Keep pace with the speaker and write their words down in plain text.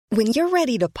When you're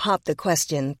ready to pop the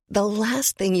question, the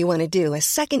last thing you want to do is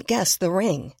second-guess the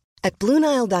ring. At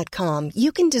BlueNile.com,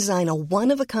 you can design a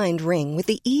one-of-a-kind ring with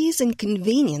the ease and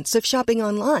convenience of shopping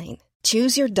online.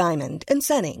 Choose your diamond and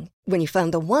setting. When you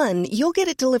find the one, you'll get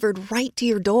it delivered right to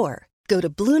your door. Go to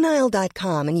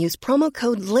BlueNile.com and use promo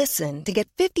code LISTEN to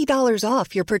get $50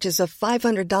 off your purchase of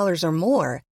 $500 or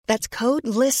more. That's code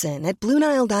LISTEN at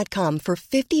BlueNile.com for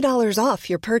 $50 off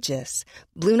your purchase.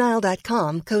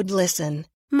 BlueNile.com, code LISTEN.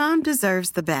 Mom deserves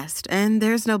the best, and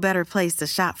there's no better place to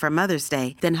shop for Mother's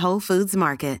Day than Whole Foods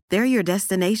Market. They're your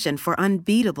destination for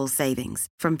unbeatable savings,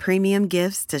 from premium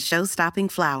gifts to show-stopping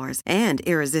flowers and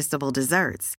irresistible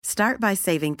desserts. Start by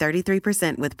saving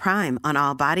 33% with Prime on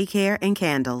all body care and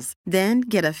candles. Then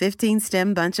get a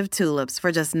 15-stem bunch of tulips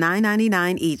for just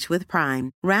 $9.99 each with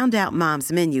Prime. Round out Mom's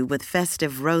menu with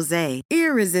festive rosé,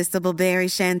 irresistible berry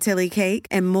chantilly cake,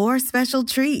 and more special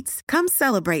treats. Come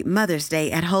celebrate Mother's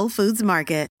Day at Whole Foods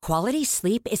Market. Quality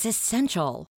sleep is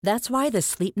essential. That's why the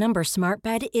Sleep Number Smart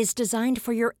Bed is designed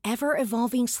for your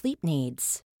ever-evolving sleep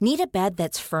needs. Need a bed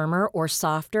that's firmer or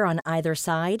softer on either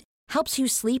side? Helps you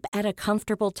sleep at a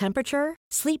comfortable temperature?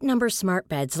 Sleep Number Smart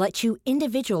Beds let you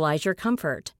individualize your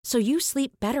comfort, so you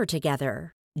sleep better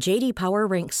together. J.D. Power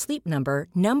ranks Sleep Number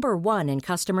number 1 in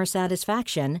customer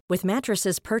satisfaction with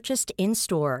mattresses purchased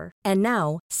in-store. And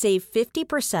now, save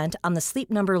 50% on the Sleep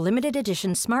Number Limited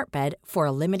Edition Smart Bed for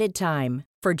a limited time.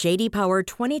 For J.D. Power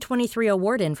 2023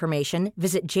 award information,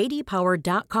 visit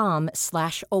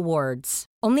jdpower.com/awards.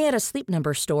 Only at a Sleep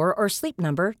Number store or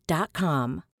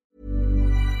sleepnumber.com.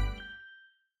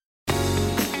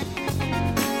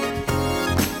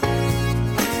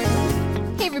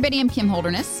 Hey everybody, I'm Kim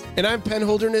Holderness. And I'm Penn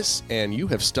Holderness, and you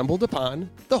have stumbled upon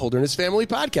the Holderness Family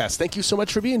Podcast. Thank you so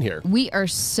much for being here. We are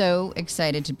so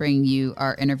excited to bring you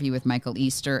our interview with Michael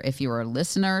Easter. If you are a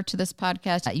listener to this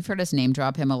podcast, you've heard us name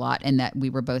drop him a lot, and that we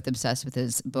were both obsessed with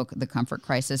his book, The Comfort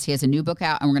Crisis. He has a new book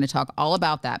out, and we're going to talk all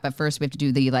about that. But first, we have to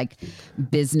do the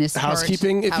business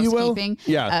housekeeping, if you will.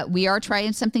 Yeah. We are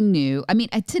trying something new. I mean,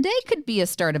 today could be a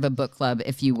start of a book club,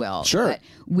 if you will. Sure. But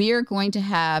we are going to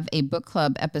have a book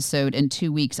club episode in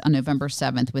 2 weeks on November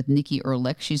 7th with Nikki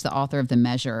Ehrlich. She's the author of The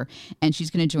Measure, and she's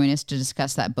going to join us to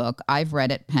discuss that book. I've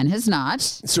read it. Penn has not.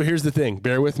 So here's the thing.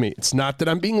 Bear with me. It's not that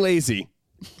I'm being lazy,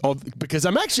 because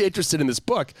I'm actually interested in this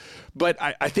book, but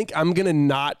I think I'm going to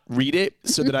not read it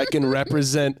so that I can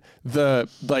represent the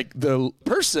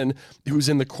person who's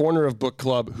in the corner of book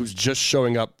club who's just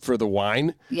showing up for the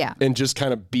wine, and just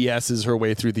kind of BS's her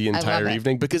way through the entire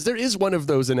evening, because there is one of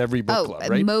those in every book club,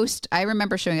 right? I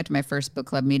remember showing up to my first book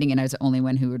club meeting, and I was the only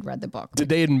one who had read the book. Did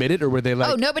they admit it, or were they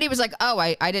like... Oh, nobody was like,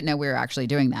 I didn't know we were actually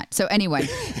doing that. So anyway,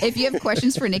 if you have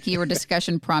questions for Nikki or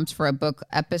discussion prompts for a book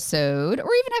episode, or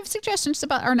even have suggestions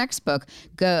about our next book,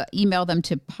 go email them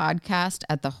to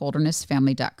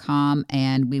podcast@theholdernessfamily.com,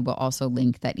 and we will also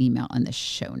link that email in the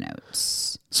show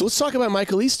notes. So let's talk about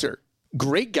Michael Easter.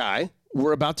 Great guy.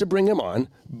 We're about to bring him on,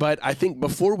 but I think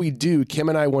before we do, Kim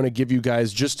and I want to give you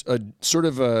guys just a sort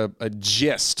of a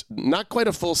gist, not quite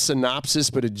a full synopsis,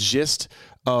 but a gist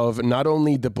of not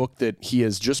only the book that he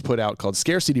has just put out called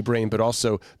Scarcity Brain, but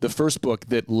also the first book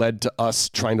that led to us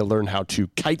trying to learn how to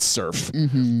kite surf,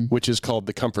 which is called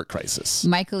The Comfort Crisis.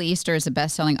 Michael Easter is a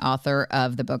best-selling author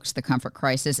of the books The Comfort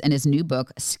Crisis, and his new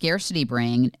book, Scarcity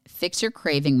Brain, Fix Your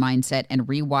Craving Mindset and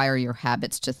Rewire Your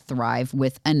Habits to Thrive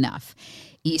with Enough.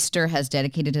 Easter has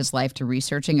dedicated his life to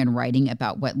researching and writing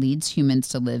about what leads humans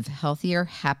to live healthier,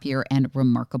 happier, and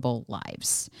remarkable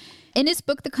lives. In his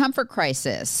book, The Comfort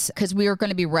Crisis, because we are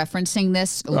going to be referencing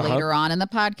this later on in the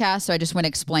podcast, so I just want to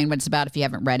explain what it's about if you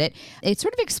haven't read it. It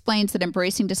sort of explains that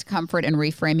embracing discomfort and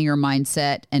reframing your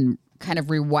mindset and kind of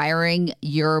rewiring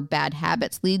your bad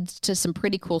habits leads to some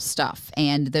pretty cool stuff.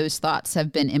 And those thoughts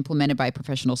have been implemented by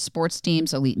professional sports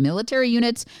teams, elite military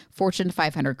units, Fortune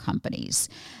 500 companies.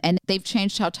 And they've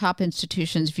changed how top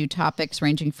institutions view topics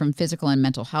ranging from physical and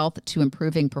mental health to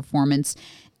improving performance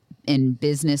in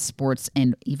business, sports,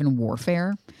 and even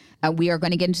warfare. We are going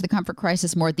to get into the comfort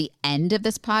crisis more at the end of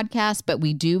this podcast, but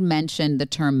we do mention the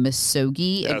term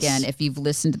misogi. Yes. Again, if you've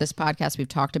listened to this podcast, we've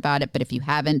talked about it, but if you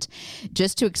haven't,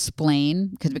 just to explain,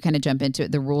 because we kind of jump into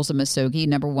it, the rules of misogi.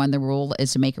 Number one, the rule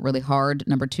is to make it really hard.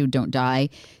 Number two, don't die.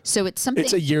 So it's something...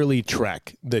 It's a yearly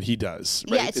trek that he does,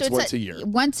 right? Yeah, so it's once a year.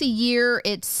 Once a year,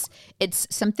 it's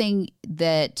something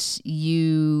that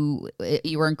you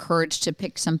are encouraged to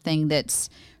pick something that's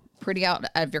pretty out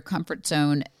of your comfort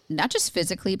zone not just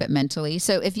physically, but mentally.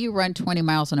 So if you run 20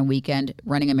 miles on a weekend,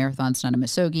 running a marathon's not a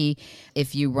misogi.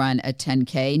 If you run a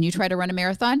 10K and you try to run a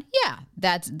marathon, yeah,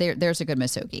 there's a good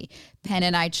misogi. Penn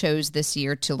and I chose this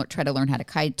year to try to learn how to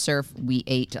kite surf. We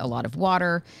ate a lot of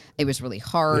water. It was really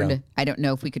hard. Yeah. I don't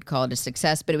know if we could call it a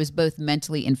success, but it was both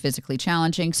mentally and physically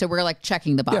challenging. So we're like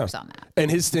checking the box on that. And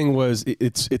his thing was,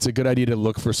 it's a good idea to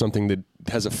look for something that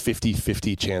has a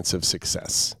 50-50 chance of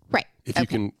success. Right. If you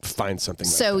can find something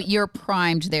like that. So you're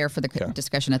primed there for the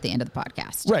discussion at the end of the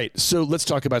podcast. Right. So let's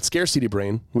talk about Scarcity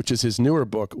Brain, which is his newer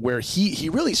book, where he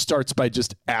really starts by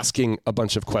just asking a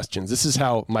bunch of questions. This is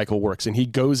how Michael works. And he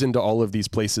goes into all of these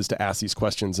places to ask these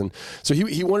questions. And so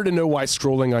he wanted to know why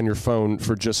scrolling on your phone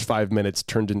for just 5 minutes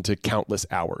turned into countless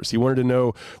hours. He wanted to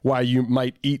know why you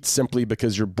might eat simply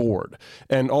because you're bored.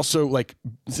 And also, like,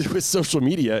 with social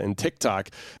media and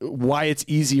TikTok, why it's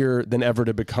easier than ever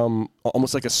to become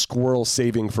almost like a squirrel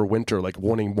saving for winter, like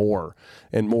wanting more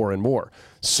and more and more.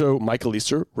 So Michael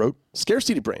Easter wrote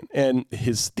Scarcity Brain, and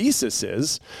his thesis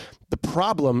is the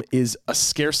problem is a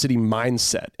scarcity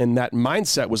mindset, and that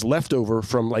mindset was left over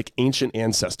from like ancient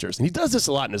ancestors. And he does this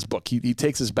a lot in his book. He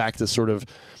takes us back to sort of,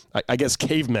 I guess,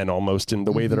 cavemen almost in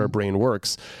the way that our brain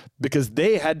works, because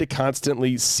they had to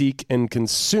constantly seek and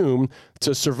consume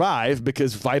to survive,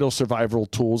 because vital survival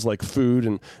tools like food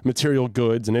and material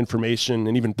goods and information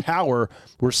and even power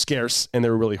were scarce and they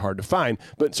were really hard to find.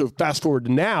 But so fast forward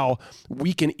to now,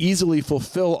 we can easily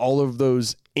fulfill all of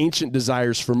those ancient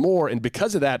desires for more. And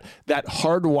because of that, that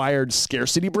hardwired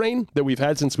scarcity brain that we've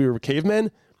had since we were cavemen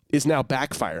is now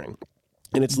backfiring.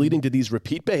 And it's leading to these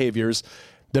repeat behaviors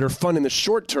that are fun in the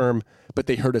short term, but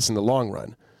they hurt us in the long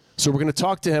run. So we're going to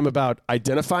talk to him about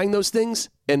identifying those things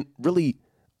and really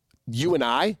you and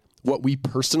I, what we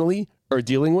personally are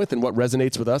dealing with and what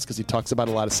resonates with us, because he talks about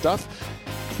a lot of stuff.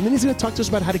 And then he's going to talk to us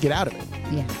about how to get out of it.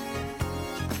 Yeah.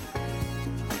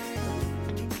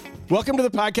 Welcome to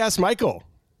the podcast, Michael.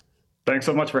 Thanks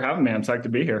so much for having me. I'm psyched to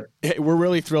be here. Hey, we're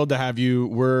really thrilled to have you.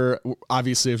 We're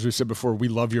obviously, as we said before, we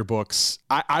love your books.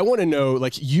 I want to know,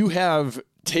 like, you have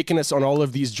taken us on all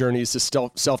of these journeys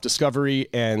to self-discovery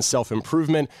and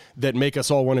self-improvement that make us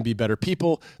all want to be better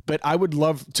people. But I would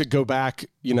love to go back,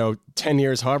 10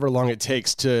 years, however long it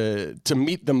takes to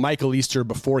meet the Michael Easter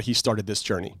before he started this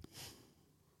journey.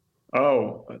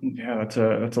 Oh, yeah, that's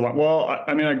a lot. Well,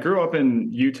 I grew up in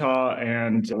Utah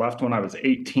and left when I was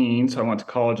 18. So I went to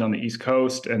college on the East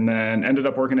Coast and then ended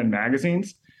up working in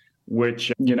magazines,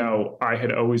 which, I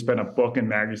had always been a book and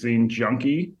magazine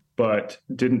junkie, but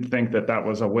didn't think that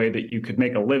was a way that you could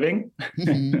make a living.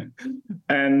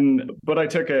 But I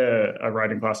took a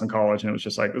writing class in college and it was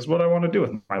just like, this is what I want to do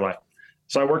with my life.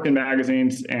 So I worked in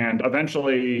magazines, and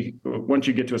eventually, once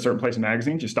you get to a certain place in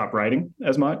magazines, you stop writing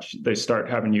as much. They start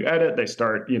having you edit. They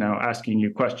start, asking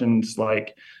you questions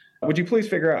like, would you please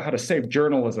figure out how to save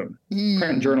journalism,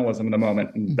 print journalism in the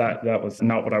moment? And that was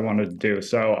not what I wanted to do.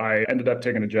 So I ended up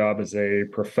taking a job as a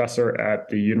professor at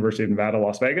the University of Nevada,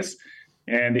 Las Vegas.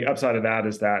 And the upside of that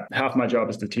is that half my job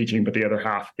is the teaching, but the other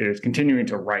half is continuing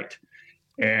to write.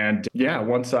 And yeah,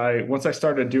 once I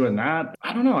started doing that,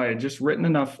 I don't know, I had just written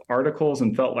enough articles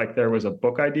and felt like there was a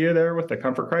book idea there with the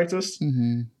comfort crisis.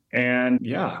 Mm-hmm. And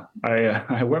yeah,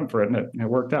 I went for it and it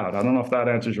worked out. I don't know if that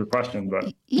answers your question,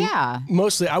 but yeah,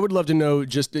 mostly I would love to know,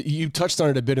 just, you touched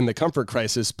on it a bit in the comfort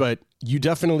crisis, but you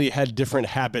definitely had different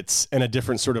habits and a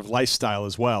different sort of lifestyle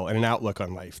as well, and an outlook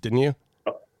on life, didn't you?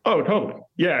 Oh, totally.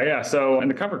 Yeah. So in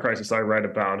the comfort crisis, I write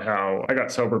about how I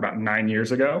got sober about 9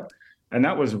 years ago. And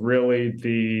that was really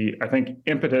the, I think,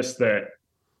 impetus that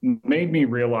made me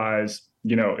realize,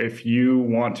 if you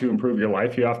want to improve your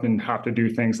life, you often have to do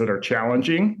things that are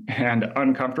challenging and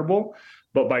uncomfortable.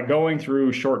 But by going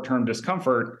through short-term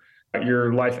discomfort,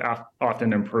 your life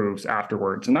often improves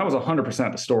afterwards. And that was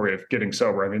 100% the story of getting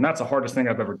sober. I mean, that's the hardest thing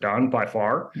I've ever done by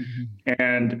far. Mm-hmm.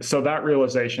 And so that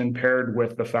realization, paired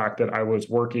with the fact that I was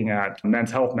working at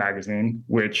Men's Health magazine,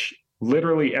 which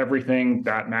literally everything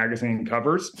that magazine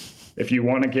covers, if you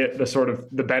want to get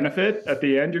the benefit at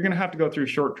the end, you're going to have to go through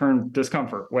short-term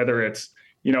discomfort, whether it's,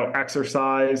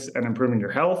 exercise and improving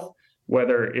your health,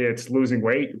 whether it's losing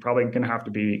weight, you're probably going to have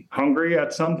to be hungry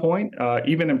at some point.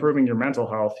 Even improving your mental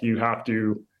health, you have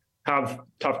to have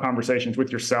tough conversations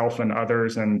with yourself and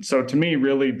others. And so to me,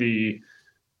 really the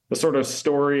sort of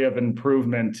story of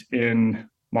improvement in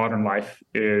modern life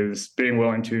is being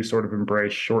willing to sort of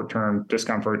embrace short-term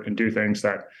discomfort and do things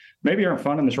that maybe aren't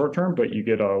fun in the short term, but you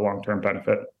get a long-term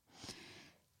benefit.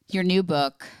 Your new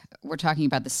book, we're talking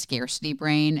about the scarcity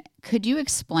brain. Could you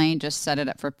explain, just set it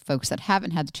up for folks that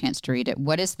haven't had the chance to read it,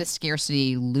 what is the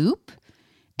scarcity loop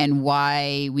and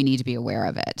why we need to be aware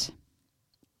of it?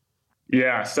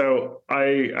 Yeah, so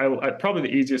I probably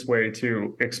the easiest way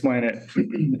to explain it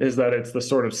is that it's the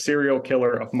sort of serial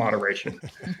killer of moderation.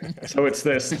 So it's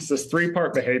this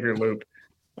three-part behavior loop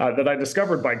that I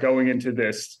discovered by going into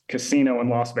this casino in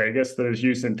Las Vegas that is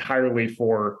used entirely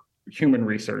for human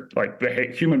research, like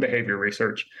human behavior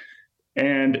research.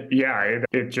 And yeah,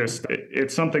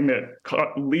 it's something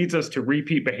that leads us to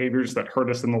repeat behaviors that hurt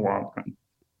us in the long run.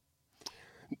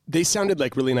 They sounded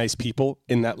like really nice people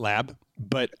in that lab,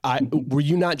 but were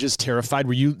you not just terrified?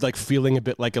 Were you like feeling a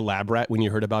bit like a lab rat when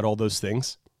you heard about all those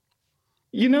things?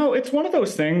 It's one of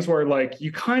those things where like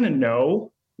you kind of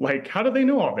know, like, how do they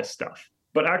know all this stuff?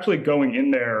 But actually going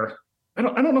in there, I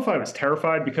don't know if I was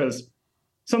terrified, because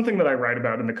something that I write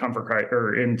about in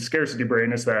in Scarcity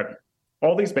Brain is that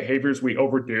all these behaviors we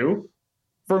overdo,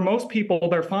 for most people,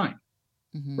 they're fine,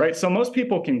 right? So most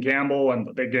people can gamble,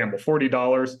 and they gamble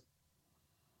 $40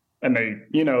 and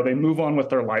they move on with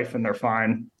their life and they're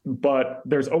fine. But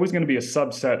there's always going to be a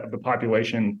subset of the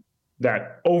population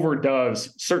that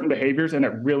overdoes certain behaviors and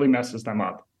it really messes them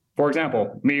up. For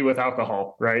example, me with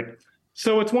alcohol, right?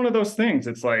 So it's one of those things.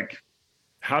 It's like,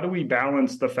 how do we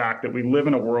balance the fact that we live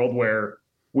in a world where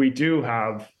we do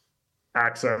have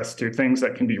access to things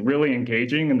that can be really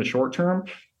engaging in the short term,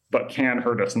 but can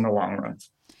hurt us in the long run?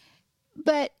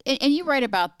 But, and you write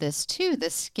about this too, the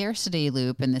scarcity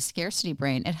loop and the scarcity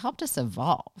brain, it helped us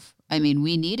evolve. I mean,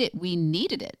 we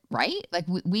needed it, right? Like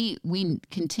we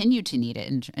continue to need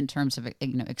it in terms of,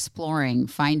 exploring,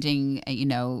 finding,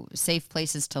 safe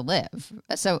places to live.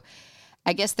 So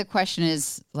I guess the question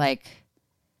is like,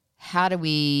 how do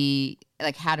we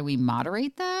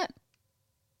moderate that?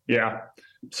 Yeah.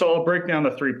 So I'll break down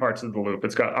the three parts of the loop.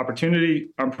 It's got opportunity,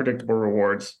 unpredictable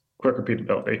rewards, quick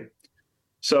repeatability.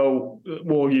 So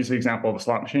we'll use the example of a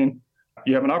slot machine.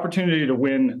 You have an opportunity to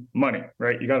win money,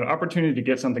 right? You got an opportunity to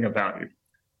get something of value.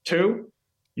 2,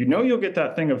 you'll get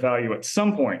that thing of value at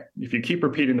some point if you keep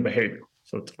repeating the behavior.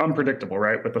 So it's unpredictable,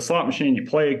 right? With the slot machine, you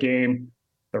play a game,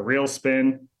 the real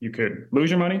spin, you could lose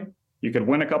your money, you could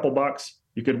win a couple bucks,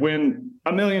 you could win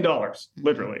 $1 million,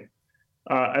 literally.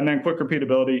 And then quick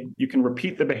repeatability, you can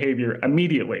repeat the behavior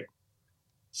immediately.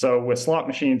 So with slot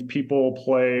machines, people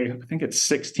play, I think it's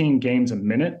 16 games a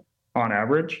minute on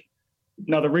average.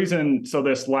 Now,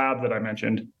 this lab that I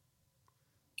mentioned,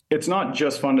 it's not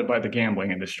just funded by the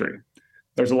gambling industry.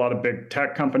 There's a lot of big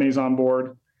tech companies on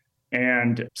board.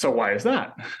 And so why is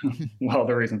that? Well,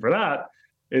 the reason for that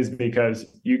is because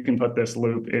you can put this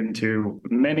loop into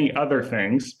many other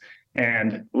things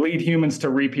and lead humans to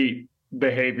repeat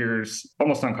behaviors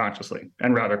almost unconsciously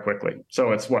and rather quickly.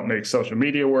 So it's what makes social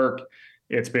media work.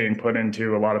 It's being put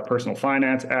into a lot of personal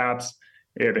finance apps.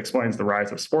 It explains the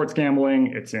rise of sports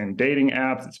gambling. It's in dating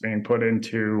apps. It's being put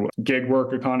into gig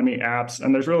work economy apps.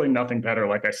 And there's really nothing better,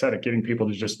 like I said, at getting people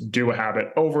to just do a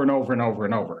habit over and over and over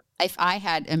and over. If I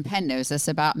had, and Penn knows this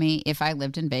about me, if I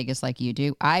lived in Vegas like you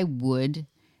do, I would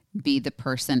be the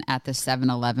person at the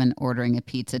 7-Eleven ordering a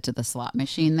pizza to the slot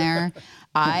machine there.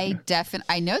 I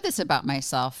know this about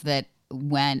myself, that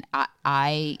when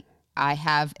I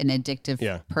have an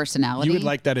addictive personality. You would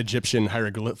like that Egyptian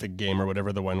hieroglyphic game or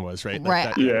whatever the one was, right?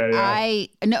 Right.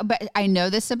 But I know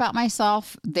this about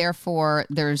myself. Therefore,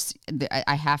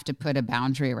 I have to put a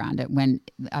boundary around it. When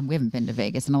we haven't been to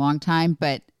Vegas in a long time,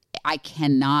 but I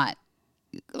cannot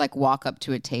walk up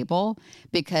to a table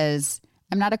because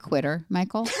I'm not a quitter,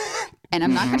 Michael. And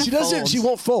I'm not going to fold. She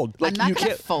won't fold. I'm not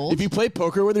going to fold. If you play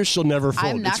poker with her, she'll never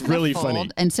fold. I'm not it's really fold. Funny.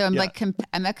 And so I'm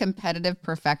I'm a competitive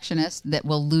perfectionist that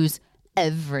will lose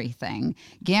everything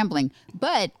gambling.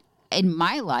 But in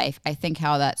my life, I think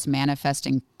how that's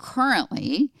manifesting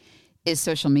currently is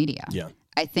social media. Yeah.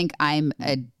 I think I'm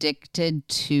addicted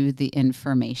to the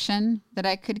information that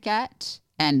I could get.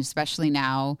 And especially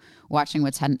now watching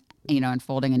what's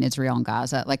unfolding in Israel and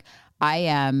Gaza,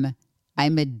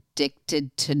 I'm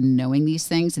addicted to knowing these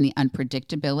things and the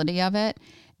unpredictability of it.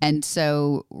 And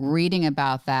so reading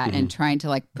about that and trying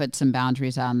to put some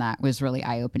boundaries on that was really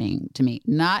eye-opening to me.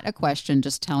 Not a question,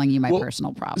 just telling you my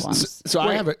personal problems. So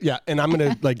I have and I'm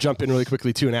going to jump in really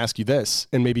quickly too and ask you this,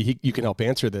 and maybe you can help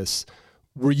answer this.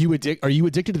 Are you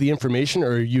addicted to the information,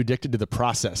 or are you addicted to the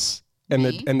process and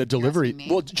the delivery?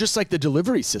 Well, just like the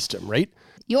delivery system, right?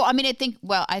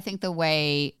 I think the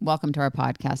way, welcome to our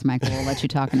podcast, Michael, we'll let you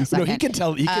talk in a second.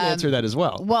 No, he can answer that as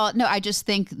well. Well, no, I just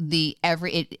think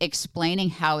explaining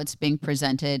how it's being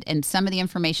presented, and some of the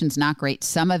information's not great.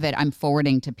 Some of it I'm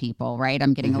forwarding to people, right?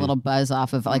 I'm getting a little buzz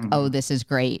off of oh, this is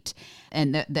great.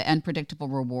 And the unpredictable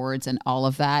rewards and all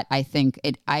of that, I think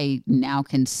I now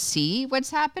can see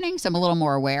what's happening. So I'm a little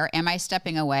more aware. Am I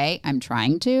stepping away? I'm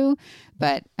trying to,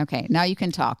 but okay, now you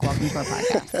can talk. Welcome to our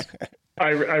podcast.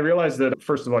 I realized that,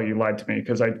 first of all, you lied to me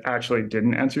because I actually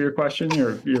didn't answer your question.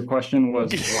 Your question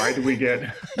was, why do we get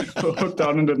hooked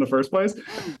on it in the first place?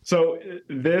 So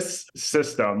this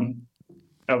system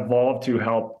evolved to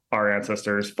help our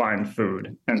ancestors find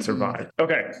food and survive.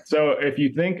 Okay, so if you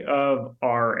think of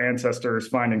our ancestors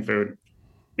finding food,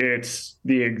 it's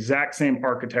the exact same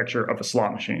architecture of a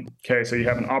slot machine. Okay, so you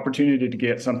have an opportunity to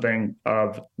get something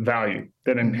of value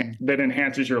that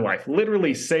enhances your life,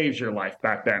 literally saves your life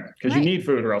back then, because you need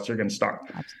food or else you're going to starve.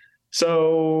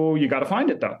 So you got to find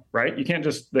it though, right? You can't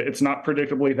just, it's not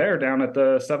predictably there down at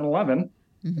the 7-Eleven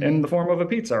in the form of a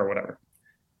pizza or whatever.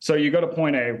 So you go to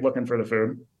point A looking for the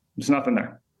food, there's nothing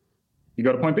there. You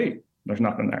go to point B, there's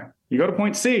nothing there. You go to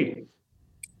point C,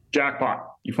 jackpot.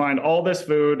 You find all this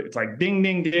food. It's like ding,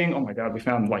 ding, ding. Oh my God, we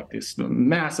found like this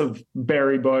massive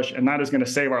berry bush, and that is going to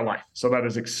save our life. So that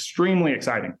is extremely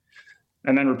exciting.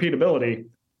 And then repeatability,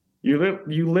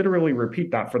 you literally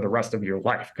repeat that for the rest of your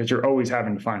life because you're always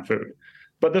having to find food.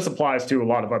 But this applies to a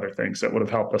lot of other things that would have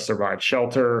helped us survive: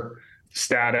 shelter,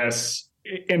 status,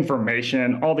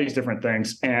 information, all these different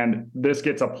things. And this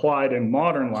gets applied in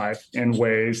modern life in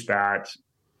ways that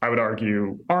I would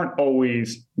argue aren't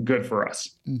always good for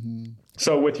us.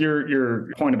 So with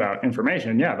your point about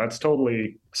information, yeah, that's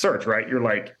totally search, right? You're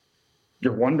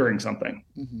wondering something.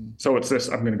 So it's this,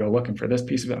 I'm going to go looking for this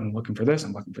piece of it. I'm looking for this.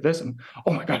 I'm looking for this. And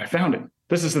oh my God, I found it.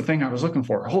 This is the thing I was looking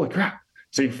for. Holy crap.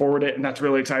 So you forward it, and that's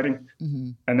really exciting.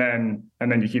 And then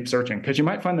you keep searching because you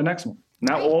might find the next one. And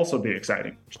that will also be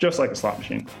exciting. It's just like a slot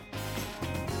machine.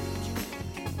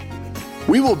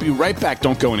 We will be right back.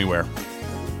 Don't go anywhere.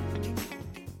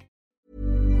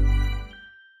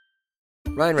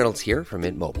 Ryan Reynolds here from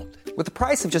Mint Mobile. With the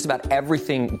price of just about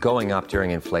everything going up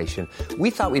during inflation, we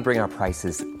thought we'd bring our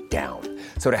prices down.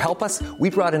 So to help us, we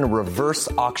brought in a reverse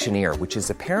auctioneer, which is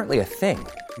apparently a thing.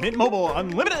 Mint Mobile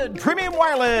Unlimited Premium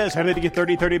Wireless. How to get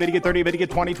 30, 30, bit to get 30, bit to get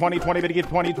 20, 20, 20, bit to get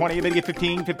 20, 20, bit to get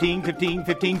 15, 15, 15,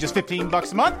 15, just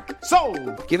 $15 a month?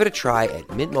 Sold! Give it a try at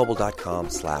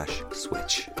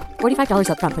mintmobile.com/switch. $45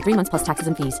 up front for 3 months plus taxes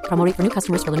and fees. Promo rate for new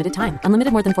customers for limited time.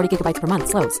 Unlimited more than 40 gigabytes per month.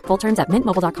 Slows full terms at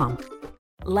mintmobile.com.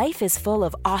 Life is full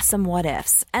of awesome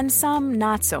what-ifs, and some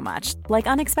not so much, like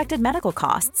unexpected medical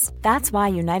costs. That's why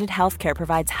United Healthcare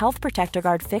provides Health Protector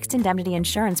Guard fixed indemnity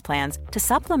insurance plans to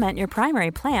supplement your primary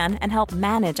plan and help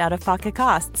manage out-of-pocket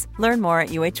costs. Learn more at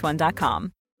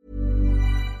uh1.com.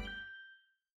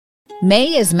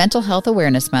 May is Mental Health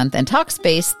Awareness Month, and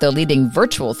Talkspace, the leading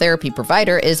virtual therapy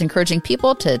provider, is encouraging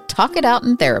people to talk it out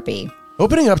in therapy.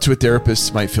 Opening up to a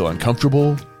therapist might feel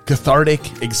uncomfortable,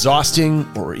 cathartic, exhausting,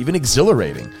 or even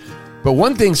exhilarating. But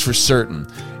one thing's for certain: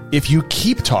 if you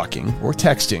keep talking or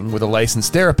texting with a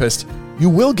licensed therapist, you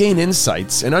will gain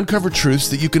insights and uncover truths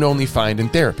that you can only find in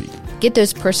therapy. Get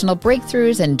those personal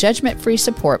breakthroughs and judgment-free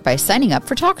support by signing up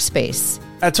for Talkspace.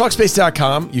 At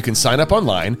Talkspace.com, you can sign up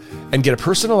online and get a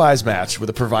personalized match with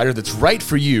a provider that's right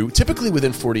for you, typically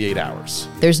within 48 hours.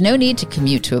 There's no need to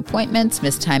commute to appointments,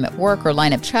 miss time at work, or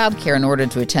line up childcare in order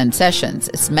to attend sessions.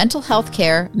 It's mental health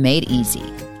care made easy.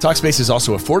 Talkspace is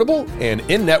also affordable and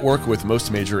in-network with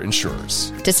most major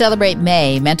insurers. To celebrate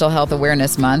May, Mental Health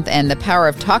Awareness Month, and the power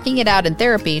of talking it out in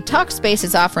therapy, Talkspace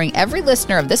is offering every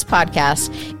listener of this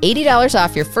podcast $80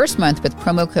 off your first month with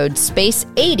promo code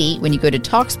SPACE80 when you go to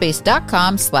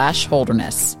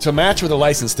Talkspace.com/Holderness. To match with a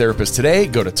licensed therapist today,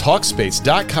 go to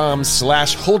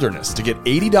Talkspace.com/Holderness to get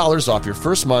 $80 off your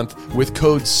first month with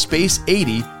code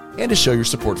SPACE80 and to show your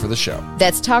support for the show.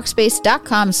 That's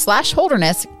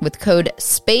Talkspace.com/Holderness with code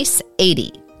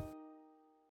SPACE80.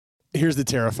 Here's the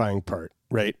terrifying part,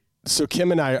 right? So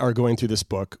Kim and I are going through this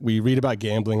book. We read about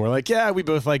gambling. We're like, yeah, we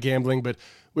both like gambling, but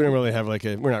we don't really have we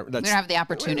don't have the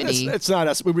opportunity. It's not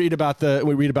us. We read about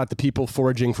the people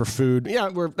foraging for food. Yeah,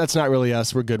 that's not really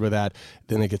us. We're good with that.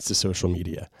 Then it gets to social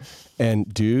media.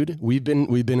 And dude, we've been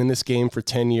in this game for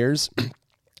 10 years.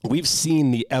 We've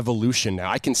seen the evolution now.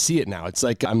 I can see it now. It's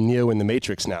like I'm Neo in the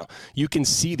Matrix now. You can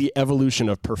see the evolution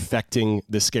of perfecting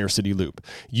the scarcity loop.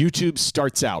 YouTube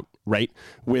starts out, right,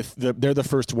 with they're the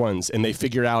first ones, and they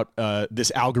figure out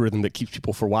this algorithm that keeps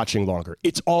people for watching longer.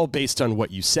 It's all based on what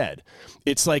you said.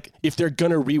 It's like if they're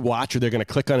going to rewatch or they're going to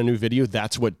click on a new video,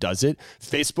 that's what does it.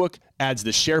 Facebook adds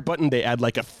the share button. They add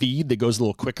like a feed that goes a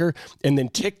little quicker. And then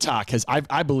TikTok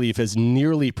I believe, has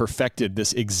nearly perfected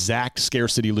this exact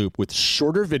scarcity loop with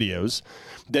shorter videos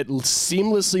that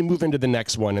seamlessly move into the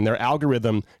next one. And their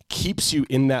algorithm keeps you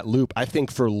in that loop, I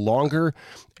think, for longer.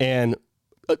 And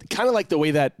kind of like the way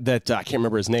that I can't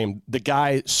remember his name, the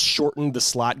guy shortened the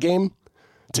slot game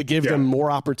to give them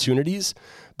more opportunities.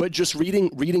 But just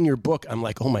reading your book, I'm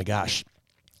like, oh my gosh,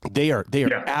 They are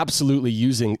absolutely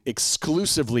using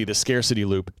exclusively the scarcity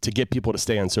loop to get people to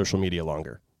stay on social media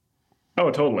longer.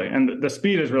 Oh, totally. And the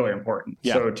speed is really important.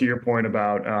 Yeah. So to your point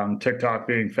about TikTok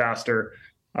being faster,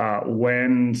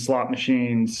 when slot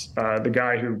machines, the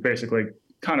guy who basically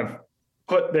kind of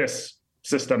put this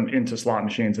system into slot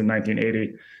machines in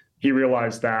 1980, he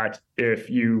realized that if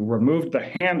you removed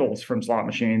the handles from slot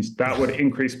machines, that would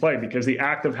increase play, because the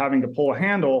act of having to pull a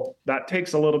handle, that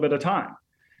takes a little bit of time.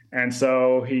 And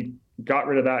so he got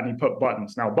rid of that and he put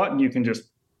buttons. Now, button, you can just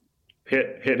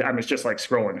hit. I mean, it's just like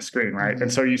scrolling a screen, right? Mm-hmm.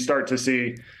 And so you start to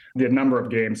see the number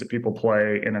of games that people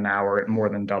play in an hour, it more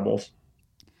than doubles.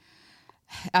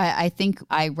 I think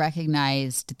I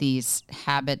recognized these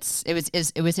habits. It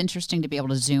was interesting to be able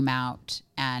to zoom out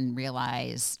and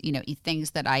realize,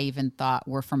 things that I even thought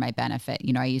were for my benefit.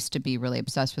 I used to be really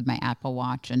obsessed with my Apple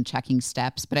Watch and checking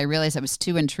steps, but I realized it was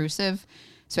too intrusive.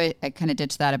 So I kind of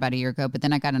ditched that about a year ago. But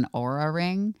then I got an Oura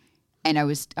ring, and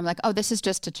I'm like, oh, this is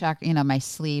just to check, my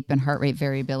sleep and heart rate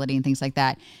variability and things like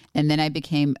that. And then I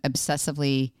became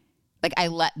obsessively, I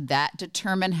let that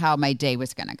determine how my day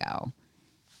was going to go.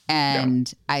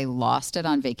 And I lost it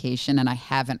on vacation, and I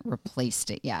haven't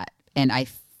replaced it yet. And I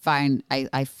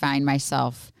find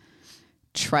myself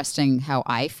trusting how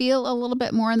I feel a little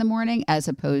bit more in the morning, as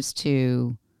opposed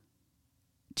to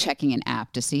checking an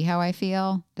app to see how I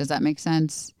feel. Does that make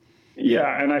sense?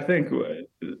 Yeah. And I think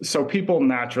so people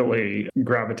naturally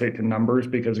gravitate to numbers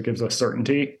because it gives us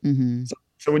certainty. Mm-hmm.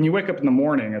 So when you wake up in the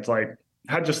morning, it's like,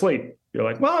 how'd you sleep? You're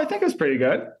like, well, I think it's pretty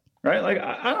good. Right? Like,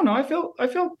 I don't know. I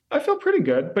feel pretty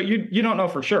good, but you don't know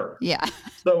for sure. Yeah.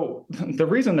 So the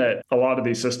reason that a lot of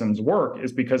these systems work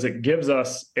is because it gives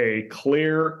us a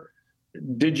clear,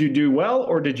 did you do well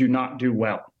or did you not do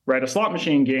well? Right? A slot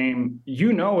machine game,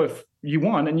 if you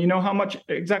won and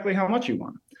exactly how much you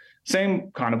won. Same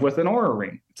kind of with an Oura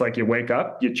ring. It's like you wake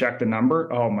up, you check the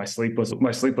number. Oh, my sleep was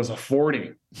a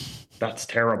 40. That's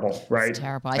terrible, right? It's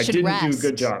terrible. I didn't rest. do a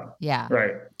good job. Yeah.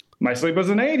 Right. My sleep was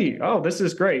an 80. Oh, this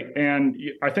is great. And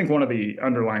I think one of the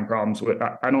underlying problems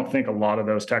I don't think a lot of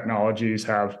those technologies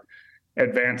have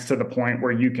advanced to the point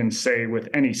where you can say with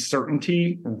any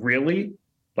certainty, really,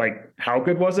 like, how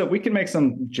good was it? We can make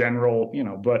some general,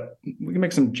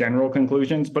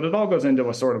 conclusions, but it all goes into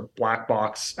a sort of black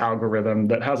box algorithm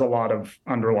that has a lot of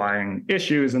underlying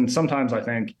issues. And sometimes I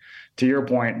think, to your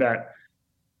point, that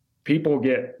people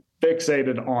get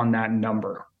fixated on that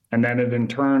number. And then it in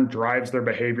turn drives their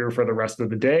behavior for the rest of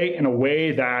the day in a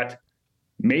way that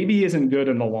maybe isn't good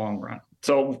in the long run.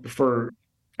 So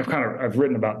I've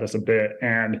written about this a bit.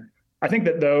 And I think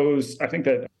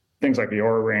that things like the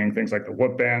Oura Ring, things like the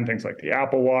Whoop Band, things like the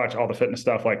Apple Watch, all the fitness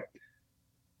stuff, like,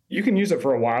 you can use it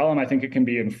for a while. And I think it can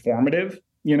be informative.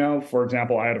 For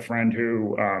example, I had a friend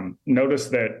who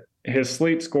noticed that his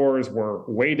sleep scores were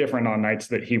way different on nights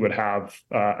that he would have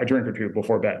a drink or two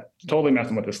before bed, totally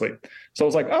messing with his sleep. So I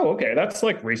was like, oh, okay, that's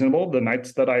like reasonable. The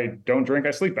nights that I don't drink,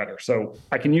 I sleep better. So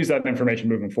I can use that information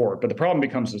moving forward. But the problem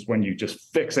becomes is when you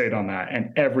just fixate on that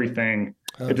and everything,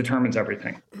 it determines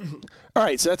everything. All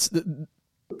right. So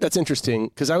that's interesting,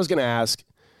 because I was going to ask,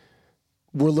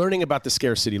 we're learning about the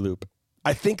scarcity loop.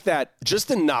 I think that just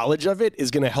the knowledge of it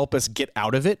is going to help us get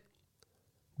out of it.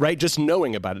 Right? Just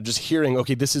knowing about it, just hearing,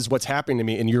 okay, this is what's happening to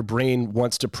me, and your brain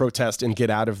wants to protest and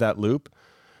get out of that loop.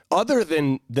 Other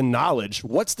than the knowledge,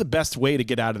 what's the best way to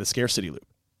get out of the scarcity loop?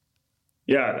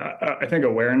 Yeah, I think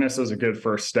awareness is a good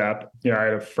first step. I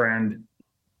had a friend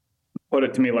put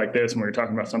it to me like this when we were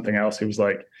talking about something else. He was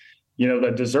like,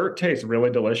 the dessert tastes really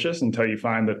delicious until you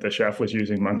find that the chef was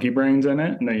using monkey brains in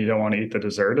it, and then you don't want to eat the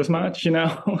dessert as much,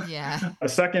 Yeah. The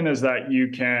second is that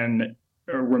you can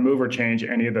remove or change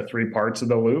any of the three parts of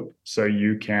the loop. So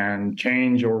you can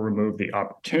change or remove the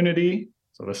opportunity.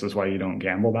 So this is why you don't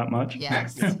gamble that much.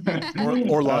 Yes.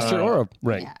 or lost your Oura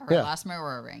ring. Yeah, lost my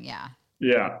Oura ring. Yeah.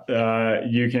 Yeah.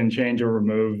 You can change or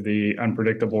remove the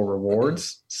unpredictable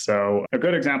rewards. So a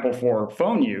good example for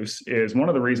phone use is one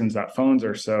of the reasons that phones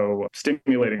are so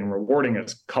stimulating and rewarding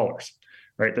is colors.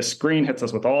 Right, the screen hits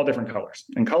us with all different colors,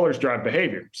 and colors drive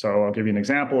behavior. So I'll give you an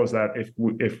example: is that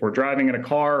if we're driving in a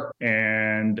car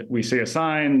and we see a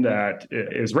sign that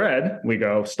is red, we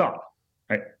go stop.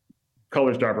 Right,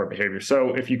 colors drive our behavior.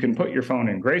 So if you can put your phone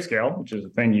in grayscale, which is a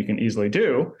thing you can easily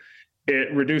do,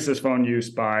 it reduces phone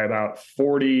use by about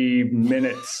 40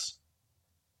 minutes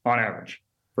on average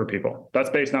for people. That's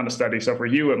based on a study. So for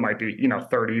you, it might be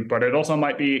 30, but it also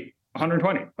might be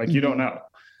 120. Like, you don't know.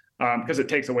 Because it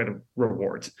takes away the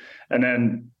rewards. And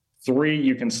then 3,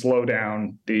 you can slow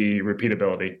down the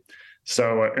repeatability.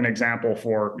 So an example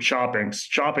for shopping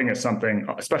is something,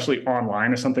 especially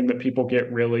online, is something that people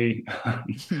get really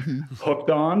hooked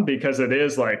on, because it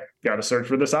is like, got to search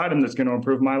for this item that's going to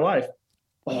improve my life.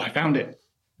 Oh, I found it.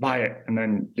 Buy it. And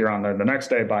then you're on there the next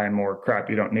day buying more crap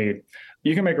you don't need.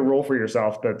 You can make a rule for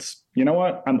yourself that's, you know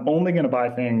what, I'm only going to buy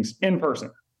things in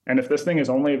person. And if this thing is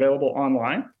only available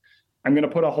online, I'm going to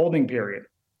put a holding period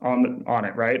on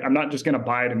it, right? I'm not just going to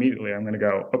buy it immediately. I'm going to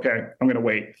go, okay, I'm going to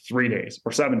wait 3 days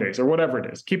or 7 days or whatever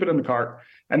it is. Keep it in the cart.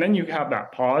 And then you have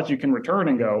that pause. You can return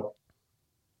and go,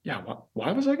 yeah,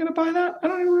 why was I going to buy that? I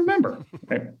don't even remember.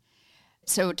 Right?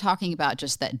 So talking about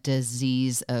just that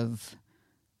disease of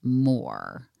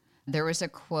more, there was a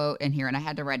quote in here, and I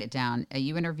had to write it down.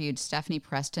 You interviewed Stephanie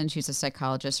Preston. She's a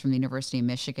psychologist from the University of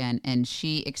Michigan, and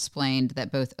she explained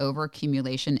that both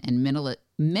overaccumulation and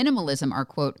minimalism are,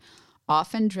 quote,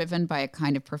 often driven by a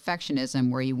kind of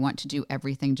perfectionism where you want to do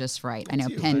everything just right. I know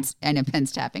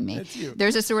Penn's tapping me.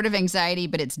 There's a sort of anxiety,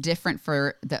 but it's different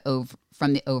from the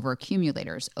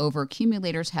overaccumulators.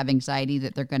 Overaccumulators have anxiety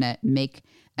that they're going to make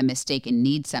a mistake and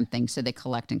need something, so they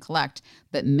collect and collect.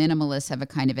 But minimalists have a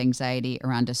kind of anxiety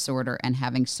around disorder and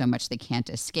having so much they can't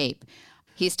escape.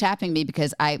 He's tapping me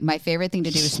because my favorite thing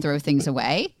to do is throw things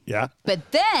away. Yeah.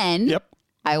 But then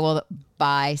I will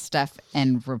buy stuff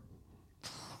and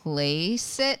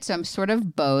replace it. So I'm sort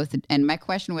of both. And my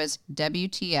question was,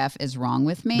 WTF is wrong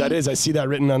with me? That is, I see that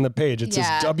written on the page. It says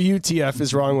WTF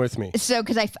is wrong with me. So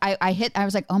because I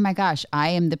was like, oh my gosh, I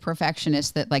am the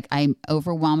perfectionist that like I'm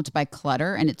overwhelmed by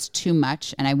clutter and it's too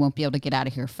much and I won't be able to get out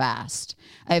of here fast.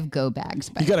 I have go bags.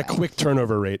 You got a quick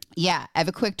turnover rate. Yeah, I have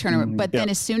a quick turnover. But then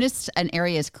as soon as an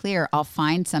area is clear, I'll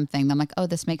find something. I'm like, oh,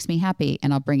 this makes me happy,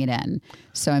 and I'll bring it in.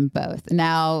 So I'm both.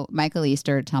 Now, Michael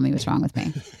Easter, tell me what's wrong with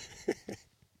me.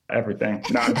 Everything.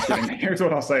 No, I'm just kidding. Here's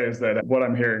what I'll say is that what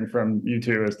I'm hearing from you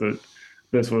two is that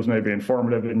this was maybe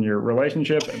informative in your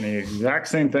relationship, and the exact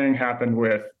same thing happened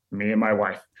with me and my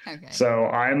wife. Okay. So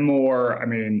I'm more,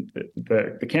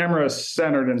 the camera is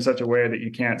centered in such a way that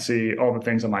you can't see all the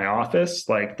things in my office,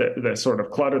 like the sort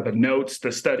of clutter, the notes,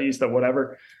 the studies, the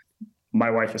whatever.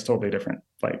 My wife is totally different.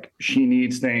 Like, she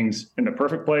needs things in the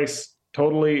perfect place,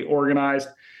 totally organized.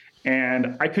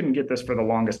 And I couldn't get this for the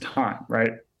longest time,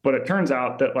 right? But it turns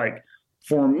out that, like,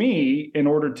 for me, in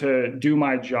order to do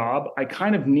my job, I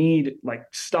kind of need like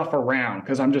stuff around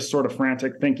because I'm just sort of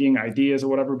frantic thinking ideas or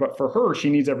whatever. But for her, she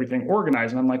needs everything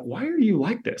organized. And I'm like, why are you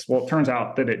like this? Well, it turns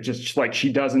out that it just like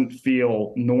she doesn't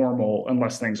feel normal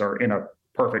unless things are in a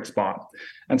perfect spot.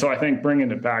 And so I think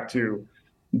bringing it back to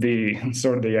the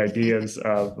sort of the ideas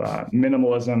of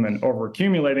minimalism and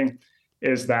overaccumulating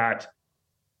is that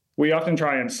we often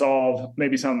try and solve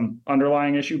maybe some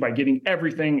underlying issue by getting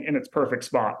everything in its perfect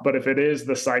spot. But if it is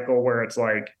the cycle where it's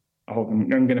like, oh, I'm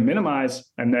going to minimize,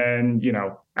 and then,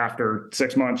 after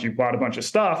 6 months, you bought a bunch of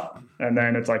stuff, and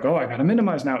then it's like, oh, I got to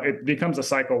minimize now. It becomes a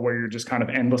cycle where you're just kind of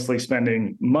endlessly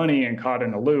spending money and caught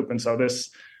in a loop. And so I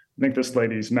think this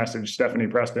lady's message, Stephanie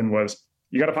Preston, was,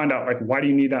 you got to find out, like, why do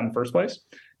you need that in the first place?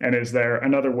 And is there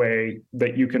another way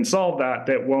that you can solve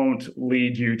that won't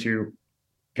lead you to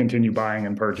continue buying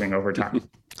and purging over time?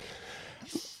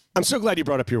 I'm so glad you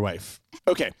brought up your wife.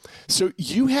 Okay, so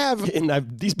you have in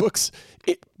these books,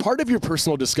 part of your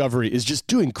personal discovery is just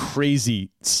doing crazy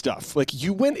stuff. Like,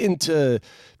 you went into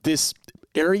this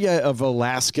area of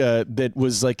Alaska that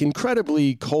was like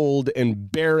incredibly cold and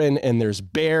barren, and there's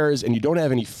bears, and you don't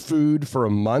have any food for a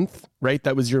month, right?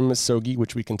 That was your Muskogee,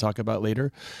 which we can talk about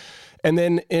later. And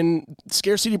then in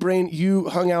Scarcity Brain, you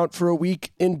hung out for a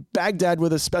week in Baghdad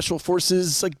with a special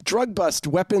forces, like, drug bust,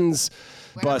 weapons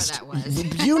bust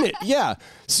unit. Yeah.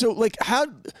 So, like,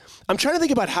 I'm trying to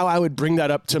think about how I would bring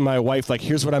that up to my wife. Like,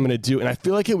 here's what I'm going to do. And I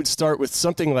feel like it would start with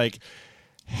something like,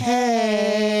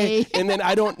 hey, and then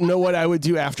I don't know what I would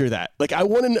do after that. Like, I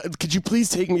want to know, could you please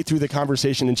take me through the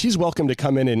conversation? And she's welcome to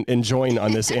come in and join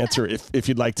on this answer if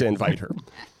you'd like to invite her.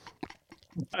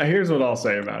 Here's what I'll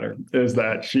say about her is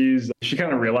that she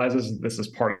kind of realizes this is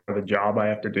part of the job I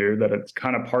have to do, that it's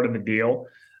kind of part of the deal.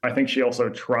 I think she also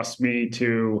trusts me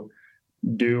to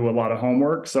do a lot of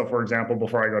homework. So, for example,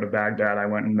 before I go to Baghdad, I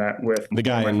went and met with the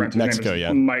guy in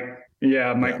Mexico,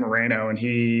 Mike Moreno, and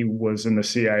he was in the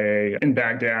CIA in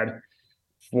Baghdad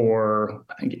for,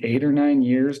 I think, 8 or 9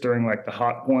 years during like the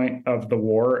hot point of the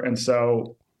war. And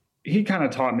so he kind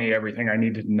of taught me everything I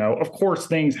needed to know. Of course,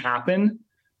 things happen,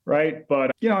 right?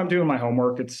 But, I'm doing my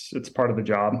homework. It's part of the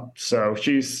job. So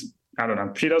I don't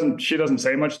know. She doesn't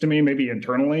say much to me. Maybe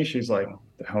internally, she's like, "What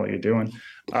the hell are you doing?"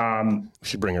 We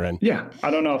should bring her in. Yeah.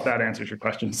 I don't know if that answers your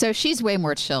question. So she's way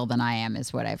more chill than I am,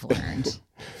 is what I've learned.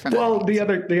 Well, the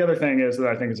other thing is that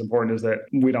I think is important is that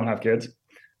we don't have kids.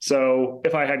 So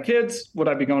if I had kids, would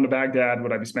I be going to Baghdad?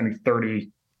 Would I be spending 30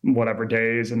 whatever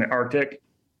days in the Arctic?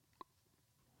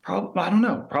 Probably, I don't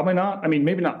know. Probably not. I mean,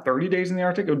 maybe not 30 days in the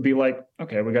Arctic. It would be like,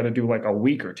 okay, we got to do like a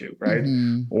week or two, right?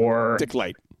 Or Dick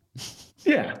light.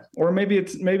 yeah, or maybe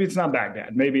it's not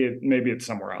Baghdad. Maybe it's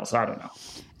somewhere else. I don't know.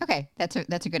 Okay, that's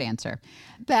a good answer.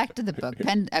 Back to the book.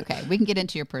 Okay, we can get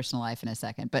into your personal life in a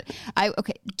second, but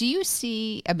do you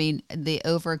see? I mean, the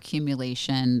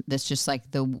overaccumulation. That's just like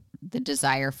the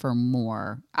desire for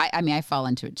more. I mean, I fall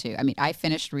into it too. I mean, I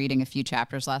finished reading a few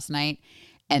chapters last night,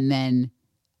 and then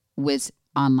was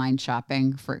online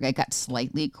shopping it got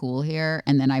slightly cool here,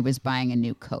 and then I was buying a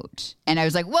new coat, and I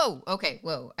was like, whoa,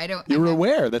 You were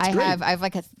aware. That's great. I have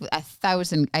like a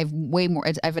thousand. I have way more.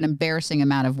 I have an embarrassing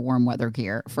amount of warm weather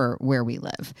gear for where we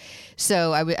live,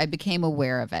 so I became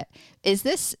aware of it. Is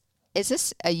this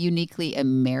a uniquely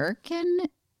American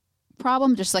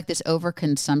problem, just like this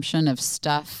overconsumption of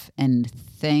stuff and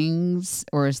things,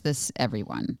 or is this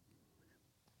everyone?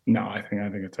 No, I think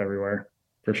it's everywhere.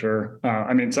 For sure.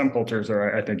 I mean, some cultures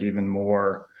are, I think, even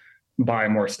more buy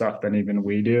more stuff than even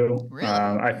we do. Really?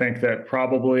 I think that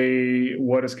probably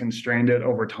what has constrained it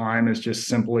over time is just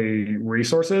simply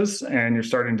resources. And you're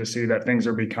starting to see that things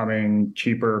are becoming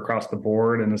cheaper across the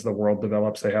board. And as the world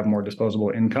develops, they have more disposable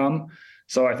income.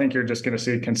 So I think you're just going to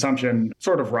see consumption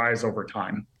sort of rise over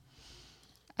time.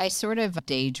 I sort of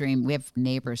daydream. We have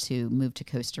neighbors who moved to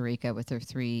Costa Rica with their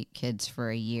 3 kids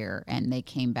for a year, and they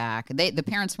came back. The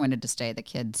parents wanted to stay. The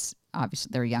kids,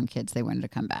 obviously, they're young kids. They wanted to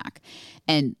come back,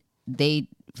 and they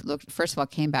first of all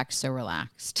came back so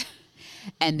relaxed,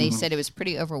 and they said it was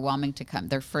pretty overwhelming to come.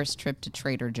 Their first trip to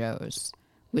Trader Joe's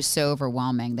was so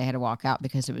overwhelming. They had to walk out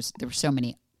because there were so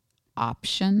many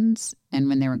options. And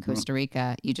when they were in Costa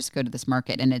Rica, you just go to this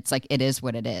market and it's like, it is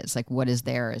what it is. Like what is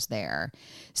there is there.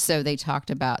 So they talked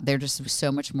about, they're just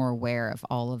so much more aware of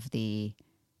all of the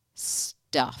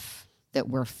stuff that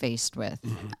we're faced with.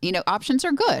 You know, options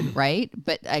are good, right?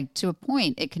 But to a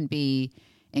point, it can be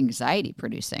anxiety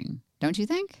producing. Don't you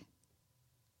think?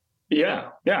 Yeah.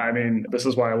 I mean, this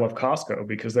is why I love Costco,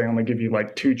 because they only give you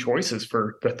like 2 choices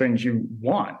for the things you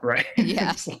want, right?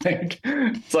 Yeah.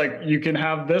 It's like you can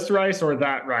have this rice or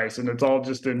that rice, and it's all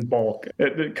just in bulk.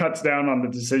 It cuts down on the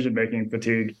decision-making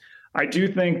fatigue. I do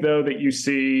think, though, that you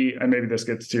see, and maybe this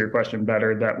gets to your question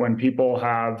better, that when people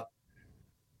have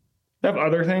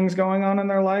other things going on in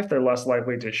their life, they're less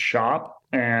likely to shop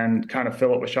and kind of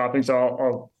fill it with shopping. So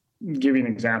I'll give you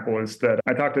an example is that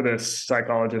I talked to this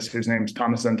psychologist whose name's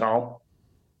Thomas Zental,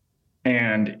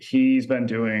 and he's been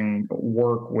doing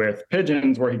work with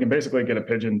pigeons where he can basically get a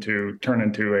pigeon to turn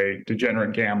into a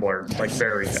degenerate gambler, like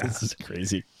very fast. This is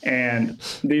crazy. And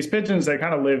these pigeons, they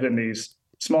kind of live in these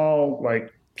small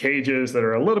like cages that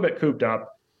are a little bit cooped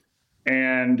up.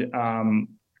 And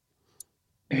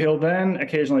he'll then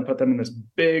occasionally put them in this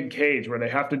big cage where they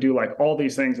have to do like all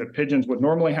these things that pigeons would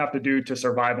normally have to do to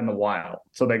survive in the wild.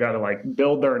 So they got to like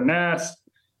build their nest.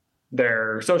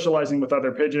 They're socializing with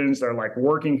other pigeons. They're like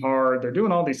working hard. They're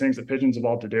doing all these things that pigeons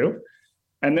evolved to do.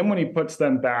 And then when he puts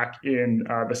them back in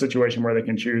the situation where they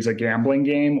can choose a gambling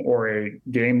game or a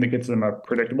game that gets them a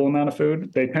predictable amount of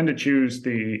food, they tend to choose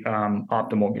the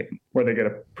optimal game where they get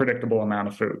a predictable amount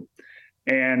of food.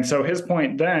 And so his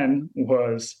point then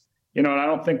was, you know, and I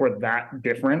don't think we're that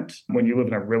different when you live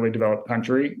in a really developed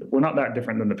country. We're not that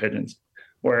different than the pigeons,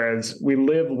 whereas we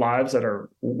live lives that are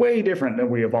way different than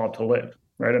we evolved to live,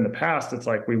 right? In the past, it's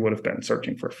like we would have been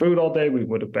searching for food all day. We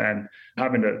would have been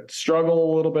having to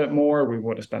struggle a little bit more. We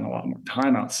would have spent a lot more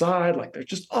time outside. Like there's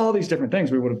just all these different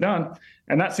things we would have done.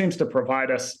 And that seems to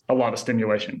provide us a lot of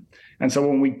stimulation. And so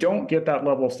when we don't get that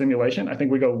level of stimulation, I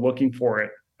think we go looking for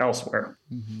it elsewhere.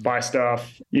 Buy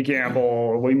stuff, you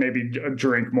gamble, we maybe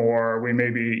drink more, we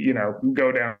maybe, you know,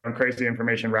 go down crazy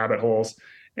information rabbit holes.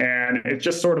 And it's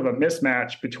just sort of a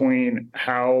mismatch between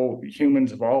how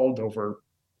humans evolved over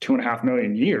 2.5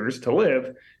 million years to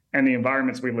live and the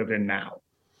environments we live in now.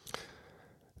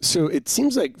 So it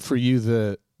seems like for you,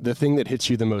 the thing that hits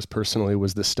you the most personally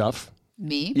was the stuff.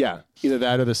 Me? Yeah. Either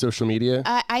that or the social media.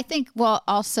 I think, well,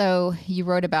 also you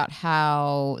wrote about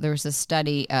how there was a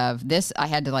study of this. I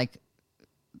had to like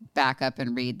back up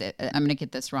and read that. I'm going to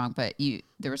get this wrong, but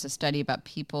there was a study about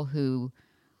people who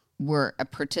were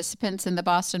participants in the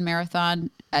Boston Marathon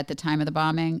at the time of the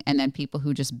bombing, and then people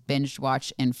who just binged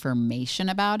watch information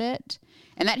about it.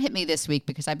 And that hit me this week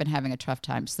because I've been having a tough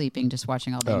time sleeping, just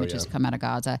watching all the images come out of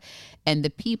Gaza. And the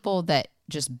people that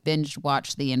just binged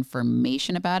watched the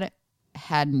information about it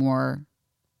had more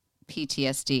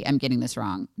PTSD. I'm getting this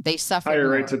wrong. They suffered higher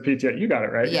more. rates of PTSD. You got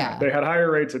it right. Yeah. They had higher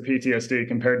rates of PTSD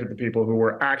compared to the people who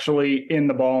were actually in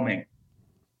the bombing,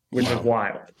 which is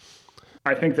wild.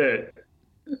 I think that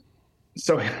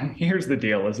So here's the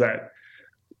deal, is that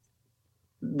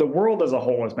the world as a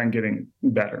whole has been getting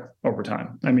better over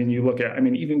time. I mean, you look at,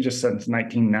 even just since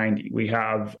 1990, we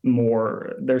have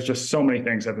more, there's just so many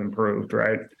things have improved,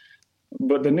 right?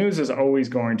 But the news is always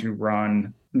going to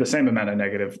run the same amount of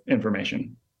negative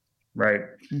information, right?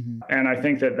 Mm-hmm. And I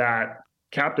think that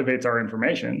captivates our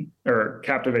information, or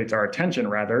captivates our attention,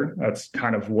 rather. That's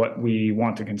kind of what we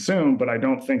want to consume. But I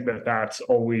don't think that that's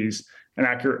always an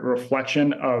accurate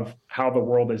reflection of how the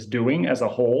world is doing as a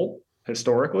whole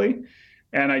historically.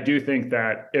 And I do think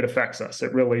that it affects us.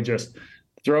 It really just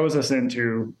throws us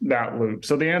into that loop.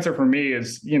 So the answer for me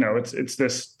is, it's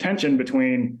this tension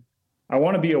between, I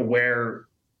want to be aware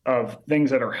of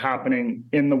things that are happening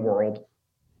in the world.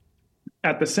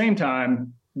 At the same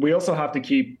time, we also have to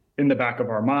keep in the back of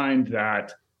our mind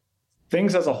that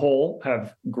things as a whole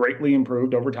have greatly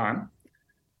improved over time.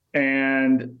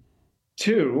 And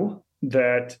two,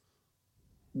 that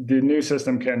the new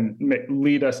system can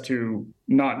lead us to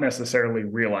not necessarily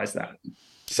realize that.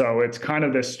 So it's kind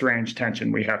of this strange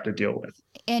tension we have to deal with.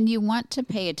 And you want to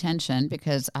pay attention,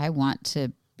 because I want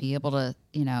to be able to,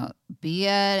 be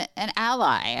an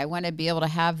ally. I want to be able to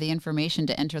have the information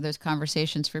to enter those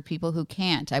conversations for people who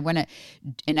can't. I want to,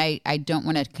 and I don't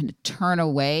want to kind of turn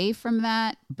away from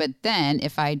that. But then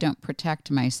if I don't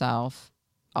protect myself,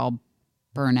 I'll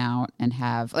burn out and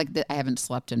have I haven't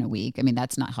slept in a week.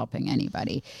 That's not helping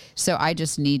anybody. So I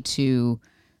just need to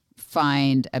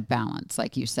find a balance,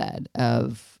 like you said,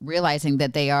 of realizing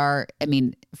that they are,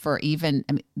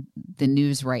 the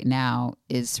news right now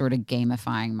is sort of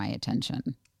gamifying my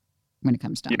attention when it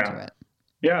comes down to it.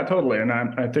 Yeah, totally. And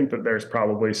I think that there's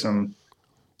probably some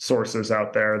sources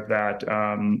out there that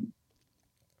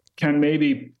can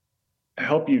maybe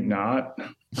help you not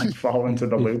fall into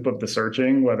the loop of the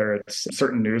searching, whether it's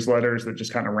certain newsletters that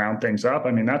just kind of round things up.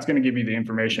 That's going to give you the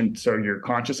information so you're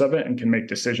conscious of it and can make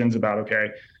decisions about, okay,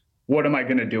 what am I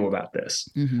going to do about this?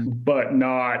 Mm-hmm. But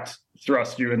not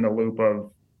thrust you in the loop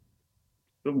of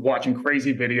watching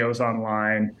crazy videos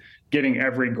online, getting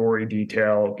every gory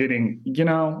detail,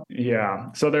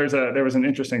 So there was an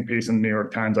interesting piece in the New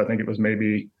York Times. I think it was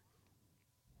maybe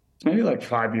like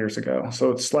 5 years ago.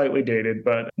 So it's slightly dated,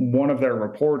 but one of their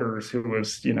reporters, who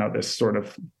was, this sort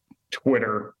of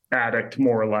Twitter addict,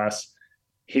 more or less,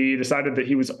 he decided that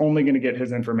he was only going to get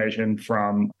his information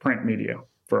from print media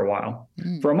for a while,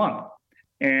 for a month.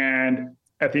 And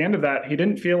at the end of that, he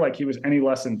didn't feel like he was any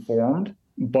less informed,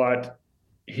 but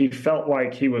he felt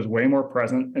like he was way more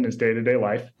present in his day-to-day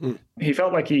life. He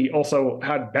felt like he also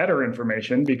had better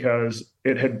information because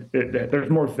there's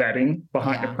more vetting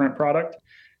behind the print product.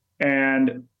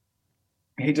 And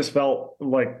he just felt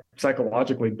like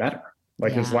psychologically better.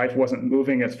 His life wasn't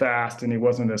moving as fast, and he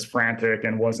wasn't as frantic,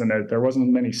 and there wasn't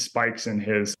many spikes in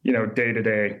his,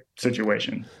 day-to-day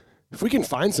situation. If we can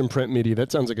find some print media,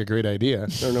 that sounds like a great idea. I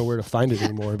don't know where to find it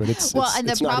anymore, but it's and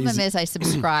the problem is I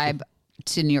subscribe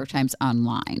to New York Times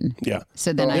online. Yeah.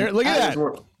 So then look at that.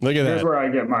 Here's where I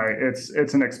get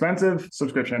it's an expensive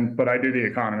subscription, but I do The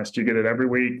Economist. You get it every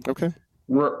week. Okay.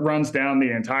 Runs down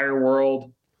the entire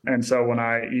world. And so when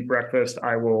I eat breakfast,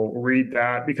 I will read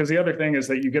that, because the other thing is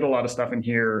that you get a lot of stuff in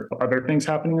here, other things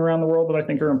happening around the world that I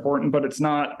think are important, but it's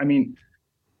not,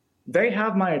 they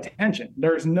have my attention.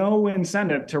 There's no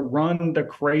incentive to run the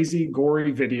crazy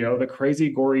gory video, the crazy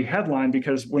gory headline,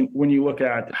 because when you look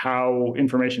at how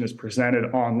information is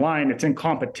presented online, it's in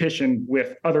competition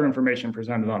with other information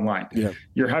presented online. Yeah.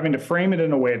 You're having to frame it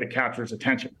in a way that captures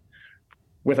attention.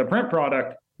 With a print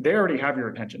product, they already have your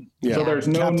attention. Yeah. So there's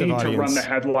no need to run the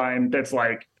headline that's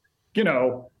like,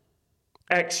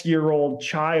 X-year-old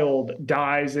child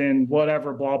dies in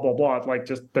whatever, blah, blah, blah. It's like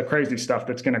just the crazy stuff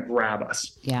that's going to grab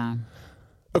us. Yeah.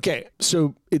 Okay.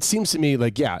 So it seems to me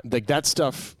like that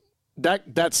stuff,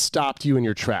 that stopped you in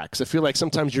your tracks. I feel like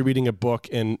sometimes you're reading a book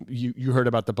and you heard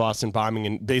about the Boston bombing,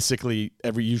 and basically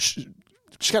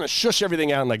just kind of shush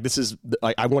everything out and this is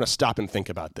like, I want to stop and think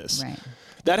about this. Right.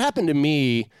 That happened to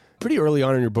me pretty early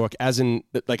on in your book, as in,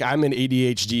 I'm an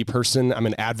ADHD person. I'm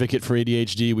an advocate for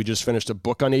ADHD. We just finished a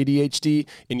book on ADHD,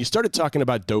 and you started talking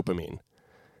about dopamine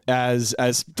as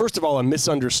first of all, a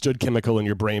misunderstood chemical in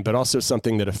your brain, but also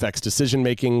something that affects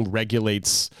decision-making,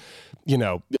 regulates,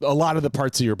 a lot of the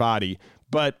parts of your body.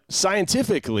 But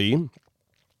scientifically,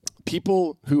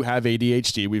 people who have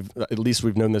ADHD,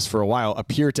 we've known this for a while,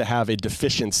 appear to have a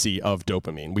deficiency of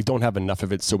dopamine. We don't have enough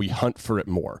of it, so we hunt for it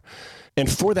more. And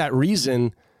for that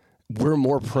reason, we're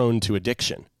more prone to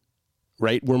addiction,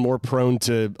 right? We're more prone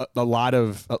to a lot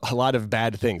of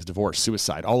bad things, divorce,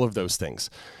 suicide, all of those things.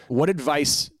 What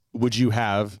advice would you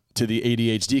have to the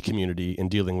ADHD community in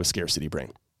dealing with scarcity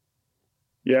brain?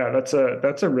 Yeah, that's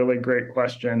a really great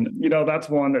question. That's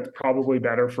one that's probably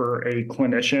better for a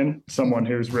clinician, someone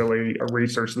who's really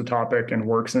researched the topic and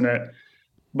works in it.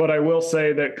 But I will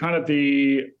say that kind of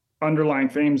the underlying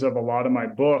themes of a lot of my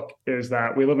book is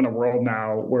that we live in a world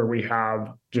now where we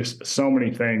have just so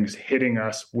many things hitting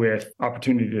us with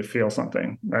opportunity to feel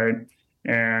something, right?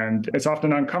 And it's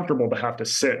often uncomfortable to have to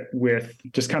sit with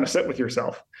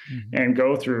yourself and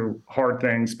go through hard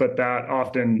things. But that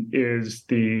often is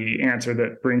the answer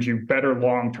that brings you better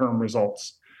long-term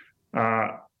results.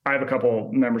 I have a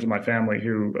couple members of my family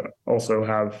who also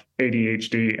have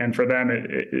ADHD. And for them,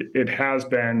 it has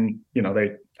been,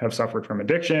 they have suffered from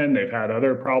addiction. They've had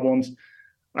other problems.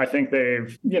 I think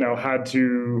they've, had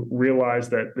to realize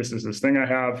that this thing I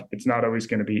have. It's not always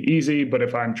going to be easy. But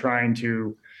if I'm trying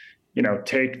to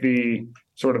take the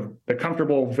sort of the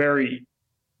comfortable, very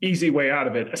easy way out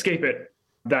of it, escape it,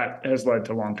 that has led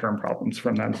to long-term problems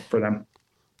for them.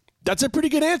 That's a pretty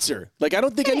good answer. Like, I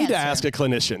don't think I need to ask a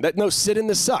clinician. No, sit in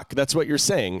the suck. That's what you're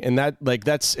saying. And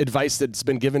that's advice that's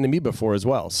been given to me before as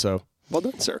well. So well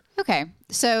done, sir. Okay.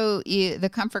 So the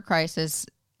comfort crisis,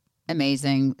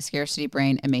 amazing. Scarcity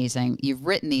brain, amazing. You've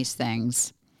written these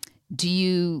things. Do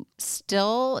you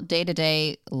still day to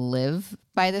day live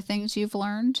by the things you've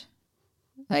learned?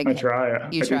 Like, I try. I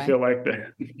do feel like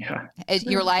that. Yeah.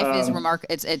 Your life is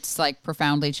remarkable. It's like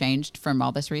profoundly changed from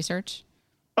all this research.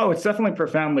 Oh, it's definitely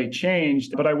profoundly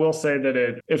changed, but I will say that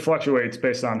it fluctuates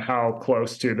based on how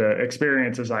close to the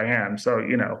experiences I am. So,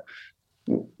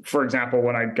 for example,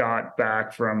 when I got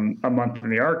back from a month in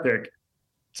the Arctic,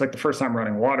 it's like the first time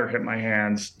running water hit my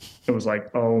hands. It was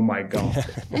like, oh my God,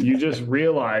 you just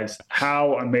realize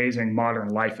how amazing modern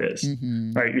life is,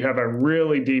 right? You have a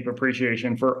really deep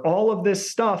appreciation for all of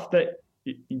this stuff that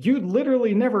you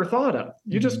literally never thought of.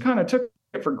 You just kind of took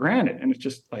it for granted. And it's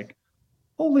just like,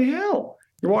 holy hell.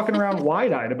 You're walking around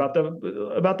wide-eyed about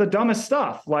the dumbest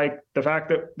stuff, like the fact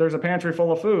that there's a pantry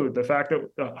full of food, the fact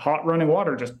that hot running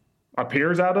water just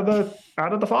appears out of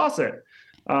the faucet.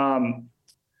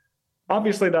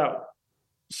 Obviously, that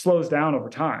slows down over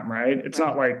time, right? It's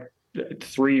not like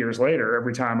 3 years later,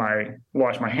 every time I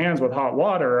wash my hands with hot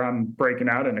water, I'm breaking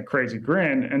out in a crazy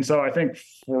grin. And so I think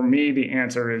for me, the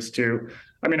answer is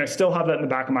I still have that in the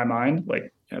back of my mind,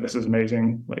 like, yeah, this is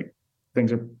amazing. Like,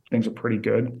 things are pretty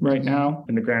good right now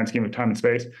in the grand scheme of time and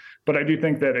space. But I do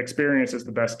think that experience is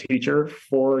the best teacher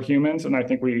for humans. And I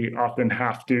think we often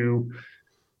have to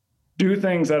do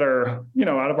things that are,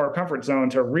 out of our comfort zone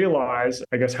to realize,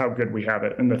 I guess, how good we have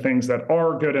it and the things that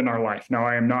are good in our life. Now,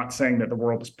 I am not saying that the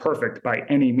world is perfect by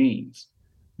any means,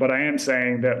 but I am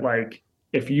saying that, like,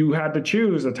 if you had to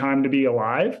choose a time to be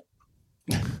alive,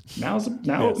 now's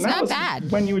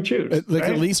bad when you would choose. Like,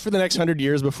 right? at least for the next 100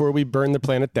 years before we burn the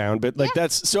planet down. But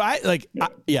that's so I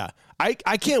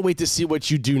can't wait to see what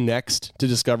you do next to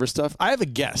discover stuff. I have a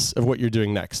guess of what you're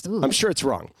doing next. Ooh. I'm sure it's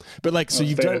wrong, but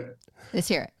you've done. Let's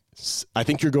hear it. I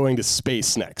think you're going to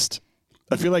space next.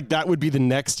 I feel like that would be the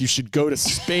next. You should go to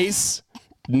space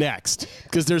next,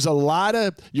 because there's a lot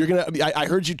of I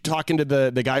heard you talking to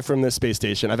the guy from the space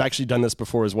station. I've actually done this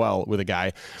before as well with a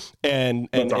guy, and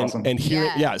awesome. and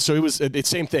here, yeah. So it's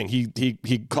same thing.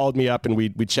 He called me up and we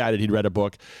chatted. He'd read a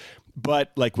book,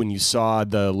 but like when you saw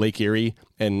the Lake Erie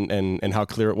and how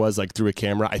clear it was, like through a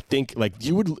camera, I think like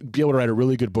you would be able to write a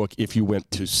really good book if you went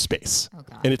to space.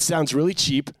 And it sounds really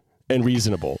cheap and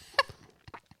reasonable.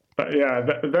 Yeah,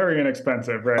 very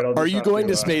inexpensive, right? Are you going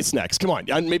to space next? Come on.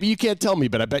 Maybe you can't tell me,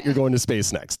 but I bet you're going to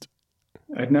space next.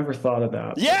 I'd never thought of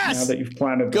that. Yes! Now that you've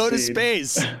planted the Go to seed.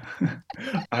 space.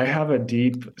 I have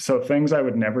so things I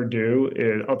would never do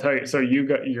is, I'll tell you, so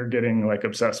you're getting like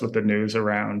obsessed with the news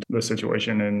around the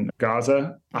situation in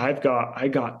Gaza. I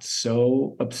got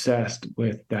so obsessed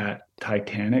with that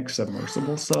Titanic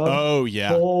submersible sub. Oh, yeah.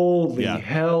 Holy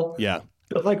hell. Yeah.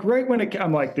 Like right when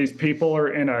I'm like, these people are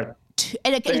in a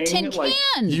tin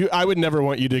can. I would never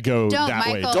want you to go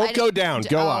that way. Don't go down.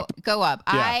 Go up. Go up.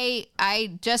 Yeah.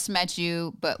 I just met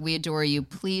you, but we adore you.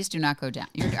 Please do not go down.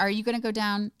 Are you going to go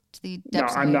down to the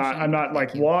depths? No, I'm not. I'm not.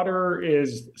 Like, water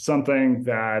is something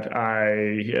that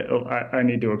I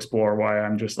need to explore. Why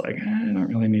I'm just like, I don't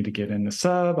really need to get in the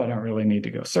sub. I don't really need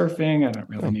to go surfing. I don't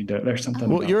really need to. There's something.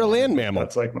 Well, you're a land mammal.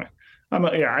 That's like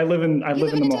I live in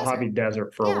the Mojave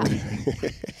Desert for a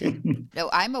reason. No,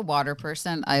 I'm a water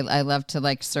person. I love to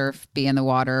like surf, be in the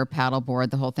water, paddleboard,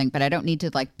 the whole thing. But I don't need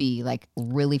to like be like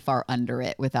really far under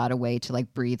it without a way to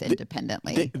like breathe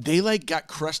independently. They like got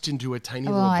crushed into a tiny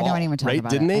little ball. I don't even talk right?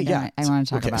 about Didn't it. they? I want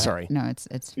to talk about sorry. it. No, it's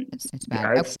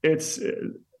bad. Yeah, it's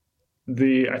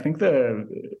I think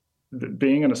the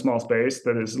being in a small space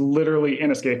that is literally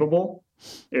inescapable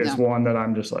is one that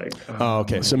I'm just like.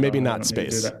 Okay. So maybe not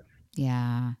space.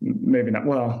 Yeah. Maybe not.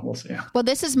 Well, we'll see. Well,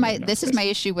 this is my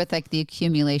issue with like the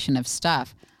accumulation of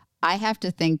stuff. I have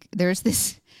to think there's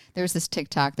this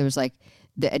TikTok. There was like,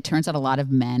 it turns out a lot of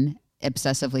men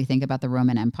obsessively think about the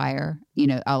Roman Empire. You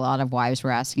know, a lot of wives were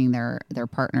asking their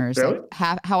partners, really? like,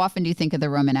 how often do you think of the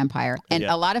Roman Empire? And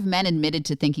a lot of men admitted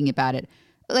to thinking about it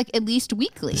like at least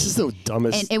weekly. This is the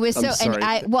dumbest. And it was I'm sorry.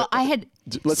 Now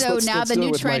the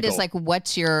new trend is like,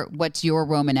 what's your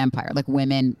Roman Empire? Like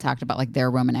women talked about like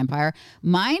their Roman Empire.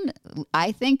 Mine,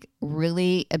 I think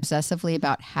really obsessively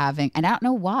about having, and I don't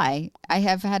know why, I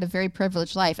have had a very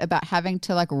privileged life about having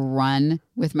to like run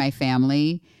with my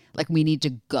family. Like we need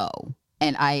to go.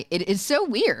 And it is so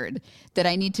weird that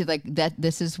I need to like that.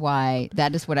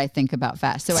 That is what I think about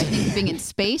fast. So I think being in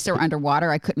space or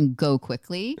underwater, I couldn't go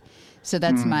quickly. So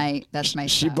that's my She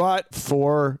stuff. bought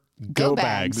 4 go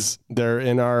bags. They're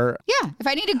in our. Yeah. If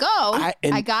I need to go,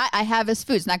 I have as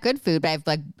food. It's not good food, but I have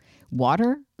like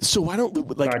water. So why don't we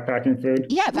like backpacking food?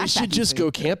 Yeah. We should just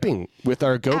go camping with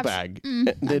our go bag.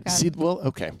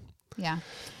 Okay. Yeah.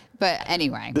 But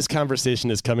anyway, this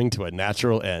conversation is coming to a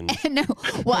natural end. No.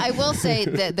 Well, I will say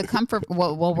that the comfort,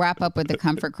 we'll wrap up with the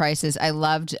comfort crisis. I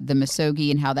loved the misogi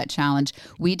and how that challenge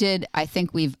I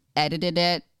think we've edited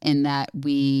it in that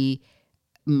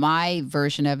my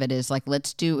version of it is like,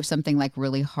 let's do something like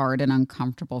really hard and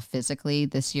uncomfortable physically.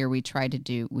 This year we try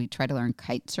to learn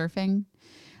kite surfing.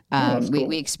 Cool.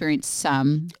 We experienced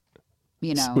some,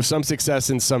 with some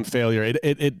success and some failure.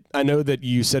 I know that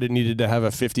you said it needed to have a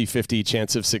 50-50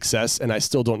 chance of success, and I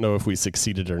still don't know if we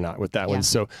succeeded or not with that one.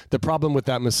 So the problem with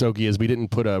that misogi is we didn't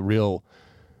put a real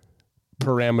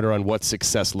parameter on what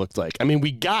success looked like. I mean,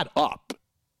 we got up.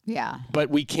 Yeah. But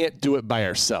we can't do it by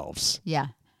ourselves. Yeah.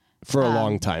 For a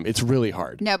long time. It's really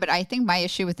hard. No, but I think my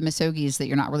issue with the misogi is that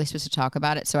you're not really supposed to talk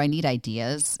about it. So I need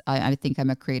ideas. I think I'm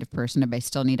a creative person, but I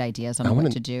still need ideas on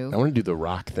what to do. I want to do the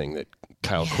rock thing that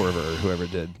Kyle Korver or whoever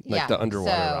did, like the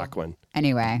underwater rock one.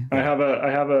 Anyway. I have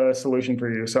a solution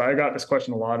for you. So I got this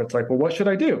question a lot. It's like, well, what should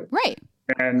I do? Right.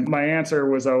 And my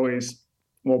answer was always,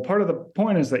 well, part of the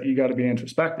point is that you got to be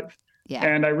introspective. Yeah.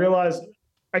 And I realized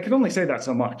I could only say that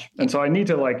so much. And so I need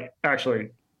to like actually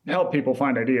help people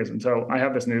find ideas. And so I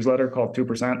have this newsletter called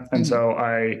 2%. And so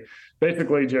I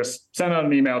basically just sent out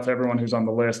an email to everyone who's on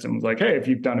the list and was like, hey, if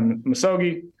you've done a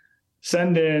misogi,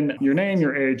 send in your name,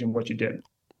 your age, and what you did.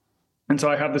 And so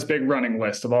I have this big running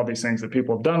list of all these things that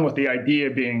people have done, with the idea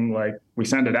being like, we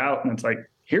send it out and it's like,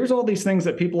 here's all these things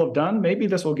that people have done. Maybe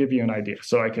this will give you an idea.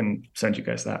 So I can send you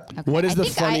guys that. Okay. What is the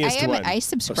funniest one? I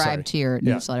subscribe to your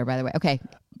newsletter, by the way. Okay.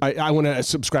 I want to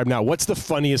subscribe now. What's the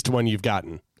funniest one you've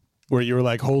gotten where you were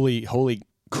like, holy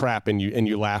crap, and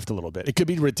you laughed a little bit? It could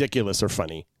be ridiculous or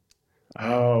funny.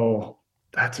 Oh,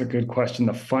 that's a good question.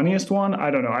 The funniest one?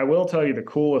 I don't know. I will tell you the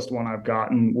coolest one I've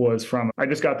gotten was I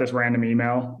just got this random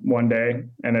email one day,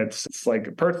 and it's like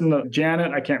a person,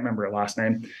 Janet, I can't remember her last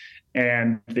name.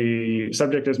 And the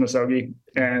subject is misogi.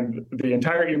 And the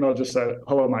entire email just said,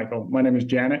 hello, Michael. My name is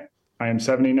Janet. I am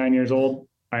 79 years old.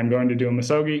 I am going to do a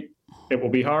misogi. It will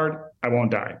be hard. I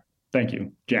won't die. Thank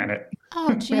you, Janet.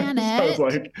 Oh, Janet. So I was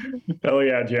like, hell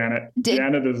yeah, Janet.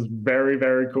 Janet is very,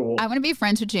 very cool. I want to be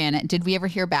friends with Janet. Did we ever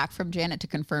hear back from Janet to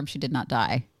confirm she did not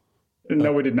die?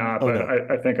 No, we did not. But no.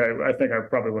 I think I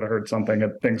probably would have heard something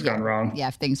had things gone wrong.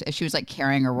 Yeah, if she was like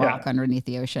carrying a rock underneath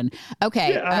the ocean.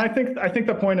 Okay. Yeah, and I think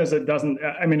the point is it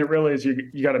really is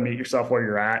you got to meet yourself where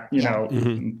you're at. You know,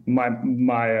 my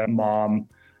mom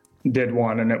did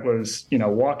one, and it was,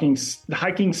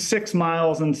 hiking 6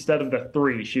 miles instead of the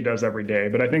 3 she does every day.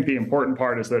 But I think the important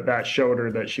part is that showed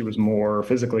her that she was more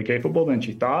physically capable than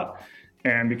she thought.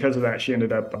 And because of that, she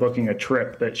ended up booking a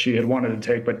trip that she had wanted to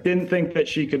take, but didn't think that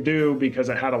she could do because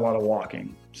it had a lot of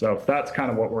walking. So that's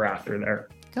kind of what we're after there.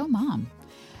 Go, Mom.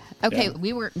 Okay,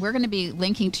 yeah. We're going to be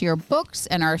linking to your books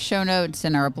and our show notes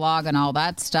and our blog and all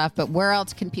that stuff. But where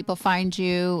else can people find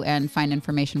you and find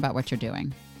information about what you're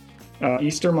doing?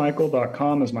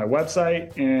 Eastermichael.com is my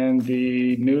website, and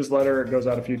the newsletter goes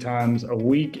out a few times a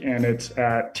week, and it's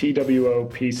at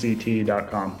twopct.com.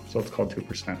 So it's called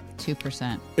 2%.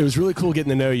 2%. It was really cool getting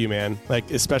to know you, man.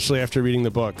 Like, especially after reading the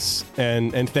books,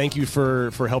 and thank you for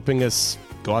helping us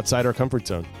go outside our comfort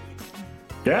zone.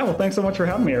 Yeah, well, thanks so much for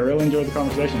having me. I really enjoyed the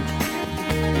conversation.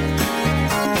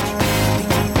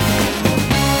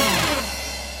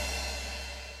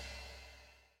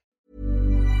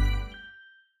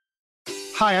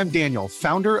 Hi, I'm Daniel,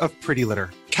 founder of Pretty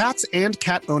Litter. Cats and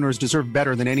cat owners deserve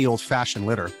better than any old-fashioned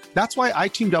litter. That's why I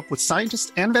teamed up with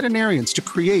scientists and veterinarians to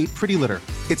create Pretty Litter.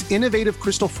 Its innovative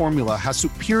crystal formula has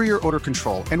superior odor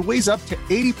control and weighs up to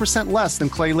 80% less than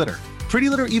clay litter. Pretty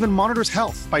Litter even monitors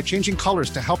health by changing colors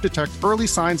to help detect early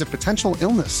signs of potential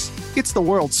illness. It's the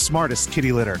world's smartest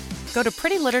kitty litter. Go to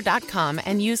prettylitter.com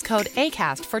and use code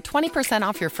ACAST for 20%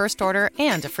 off your first order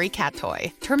and a free cat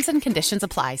toy. Terms and conditions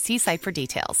apply. See site for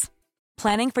details.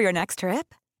 Planning for your next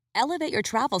trip? Elevate your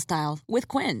travel style with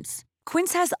Quince.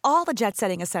 Quince has all the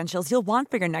jet-setting essentials you'll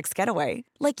want for your next getaway,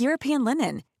 like European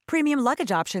linen, premium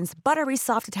luggage options, buttery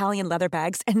soft Italian leather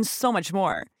bags, and so much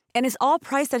more. And is all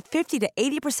priced at 50 to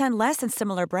 80% less than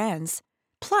similar brands.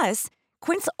 Plus,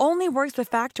 Quince only works with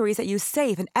factories that use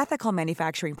safe and ethical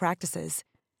manufacturing practices.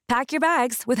 Pack your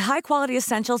bags with high-quality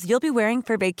essentials you'll be wearing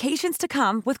for vacations to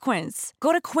come with Quince.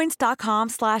 Go to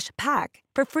quince.com/pack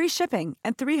for free shipping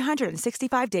and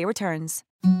 365-day returns.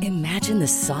 Imagine the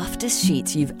softest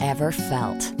sheets you've ever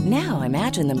felt. Now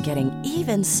imagine them getting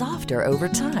even softer over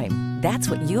time. That's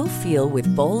what you'll feel with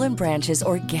Boll & Branch's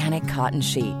organic cotton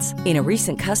sheets. In a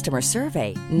recent customer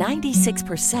survey,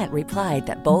 96% replied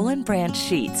that Boll & Branch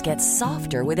sheets get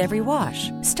softer with every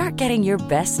wash. Start getting your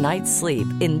best night's sleep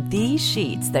in these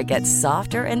sheets that get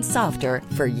softer and softer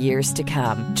for years to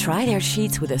come. Try their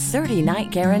sheets with a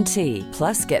 30-night guarantee.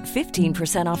 Plus, get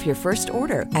 15% off your first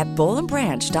order at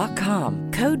bollandbranch.com.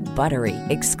 Code BUTTERY.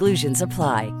 Exclusions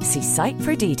apply. See site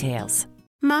for details.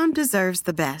 Mom deserves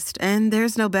the best, and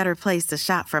there's no better place to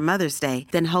shop for Mother's Day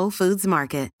than Whole Foods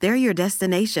Market. They're your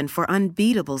destination for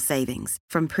unbeatable savings,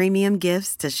 from premium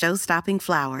gifts to show-stopping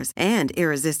flowers and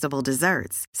irresistible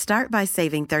desserts. Start by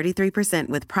saving 33%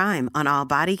 with Prime on all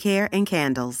body care and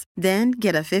candles. Then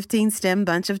get a 15-stem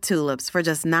bunch of tulips for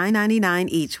just $9.99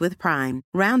 each with Prime.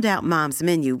 Round out Mom's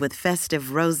menu with festive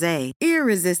rosé,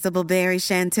 irresistible berry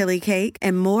chantilly cake,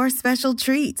 and more special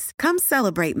treats. Come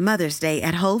celebrate Mother's Day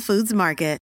at Whole Foods Market.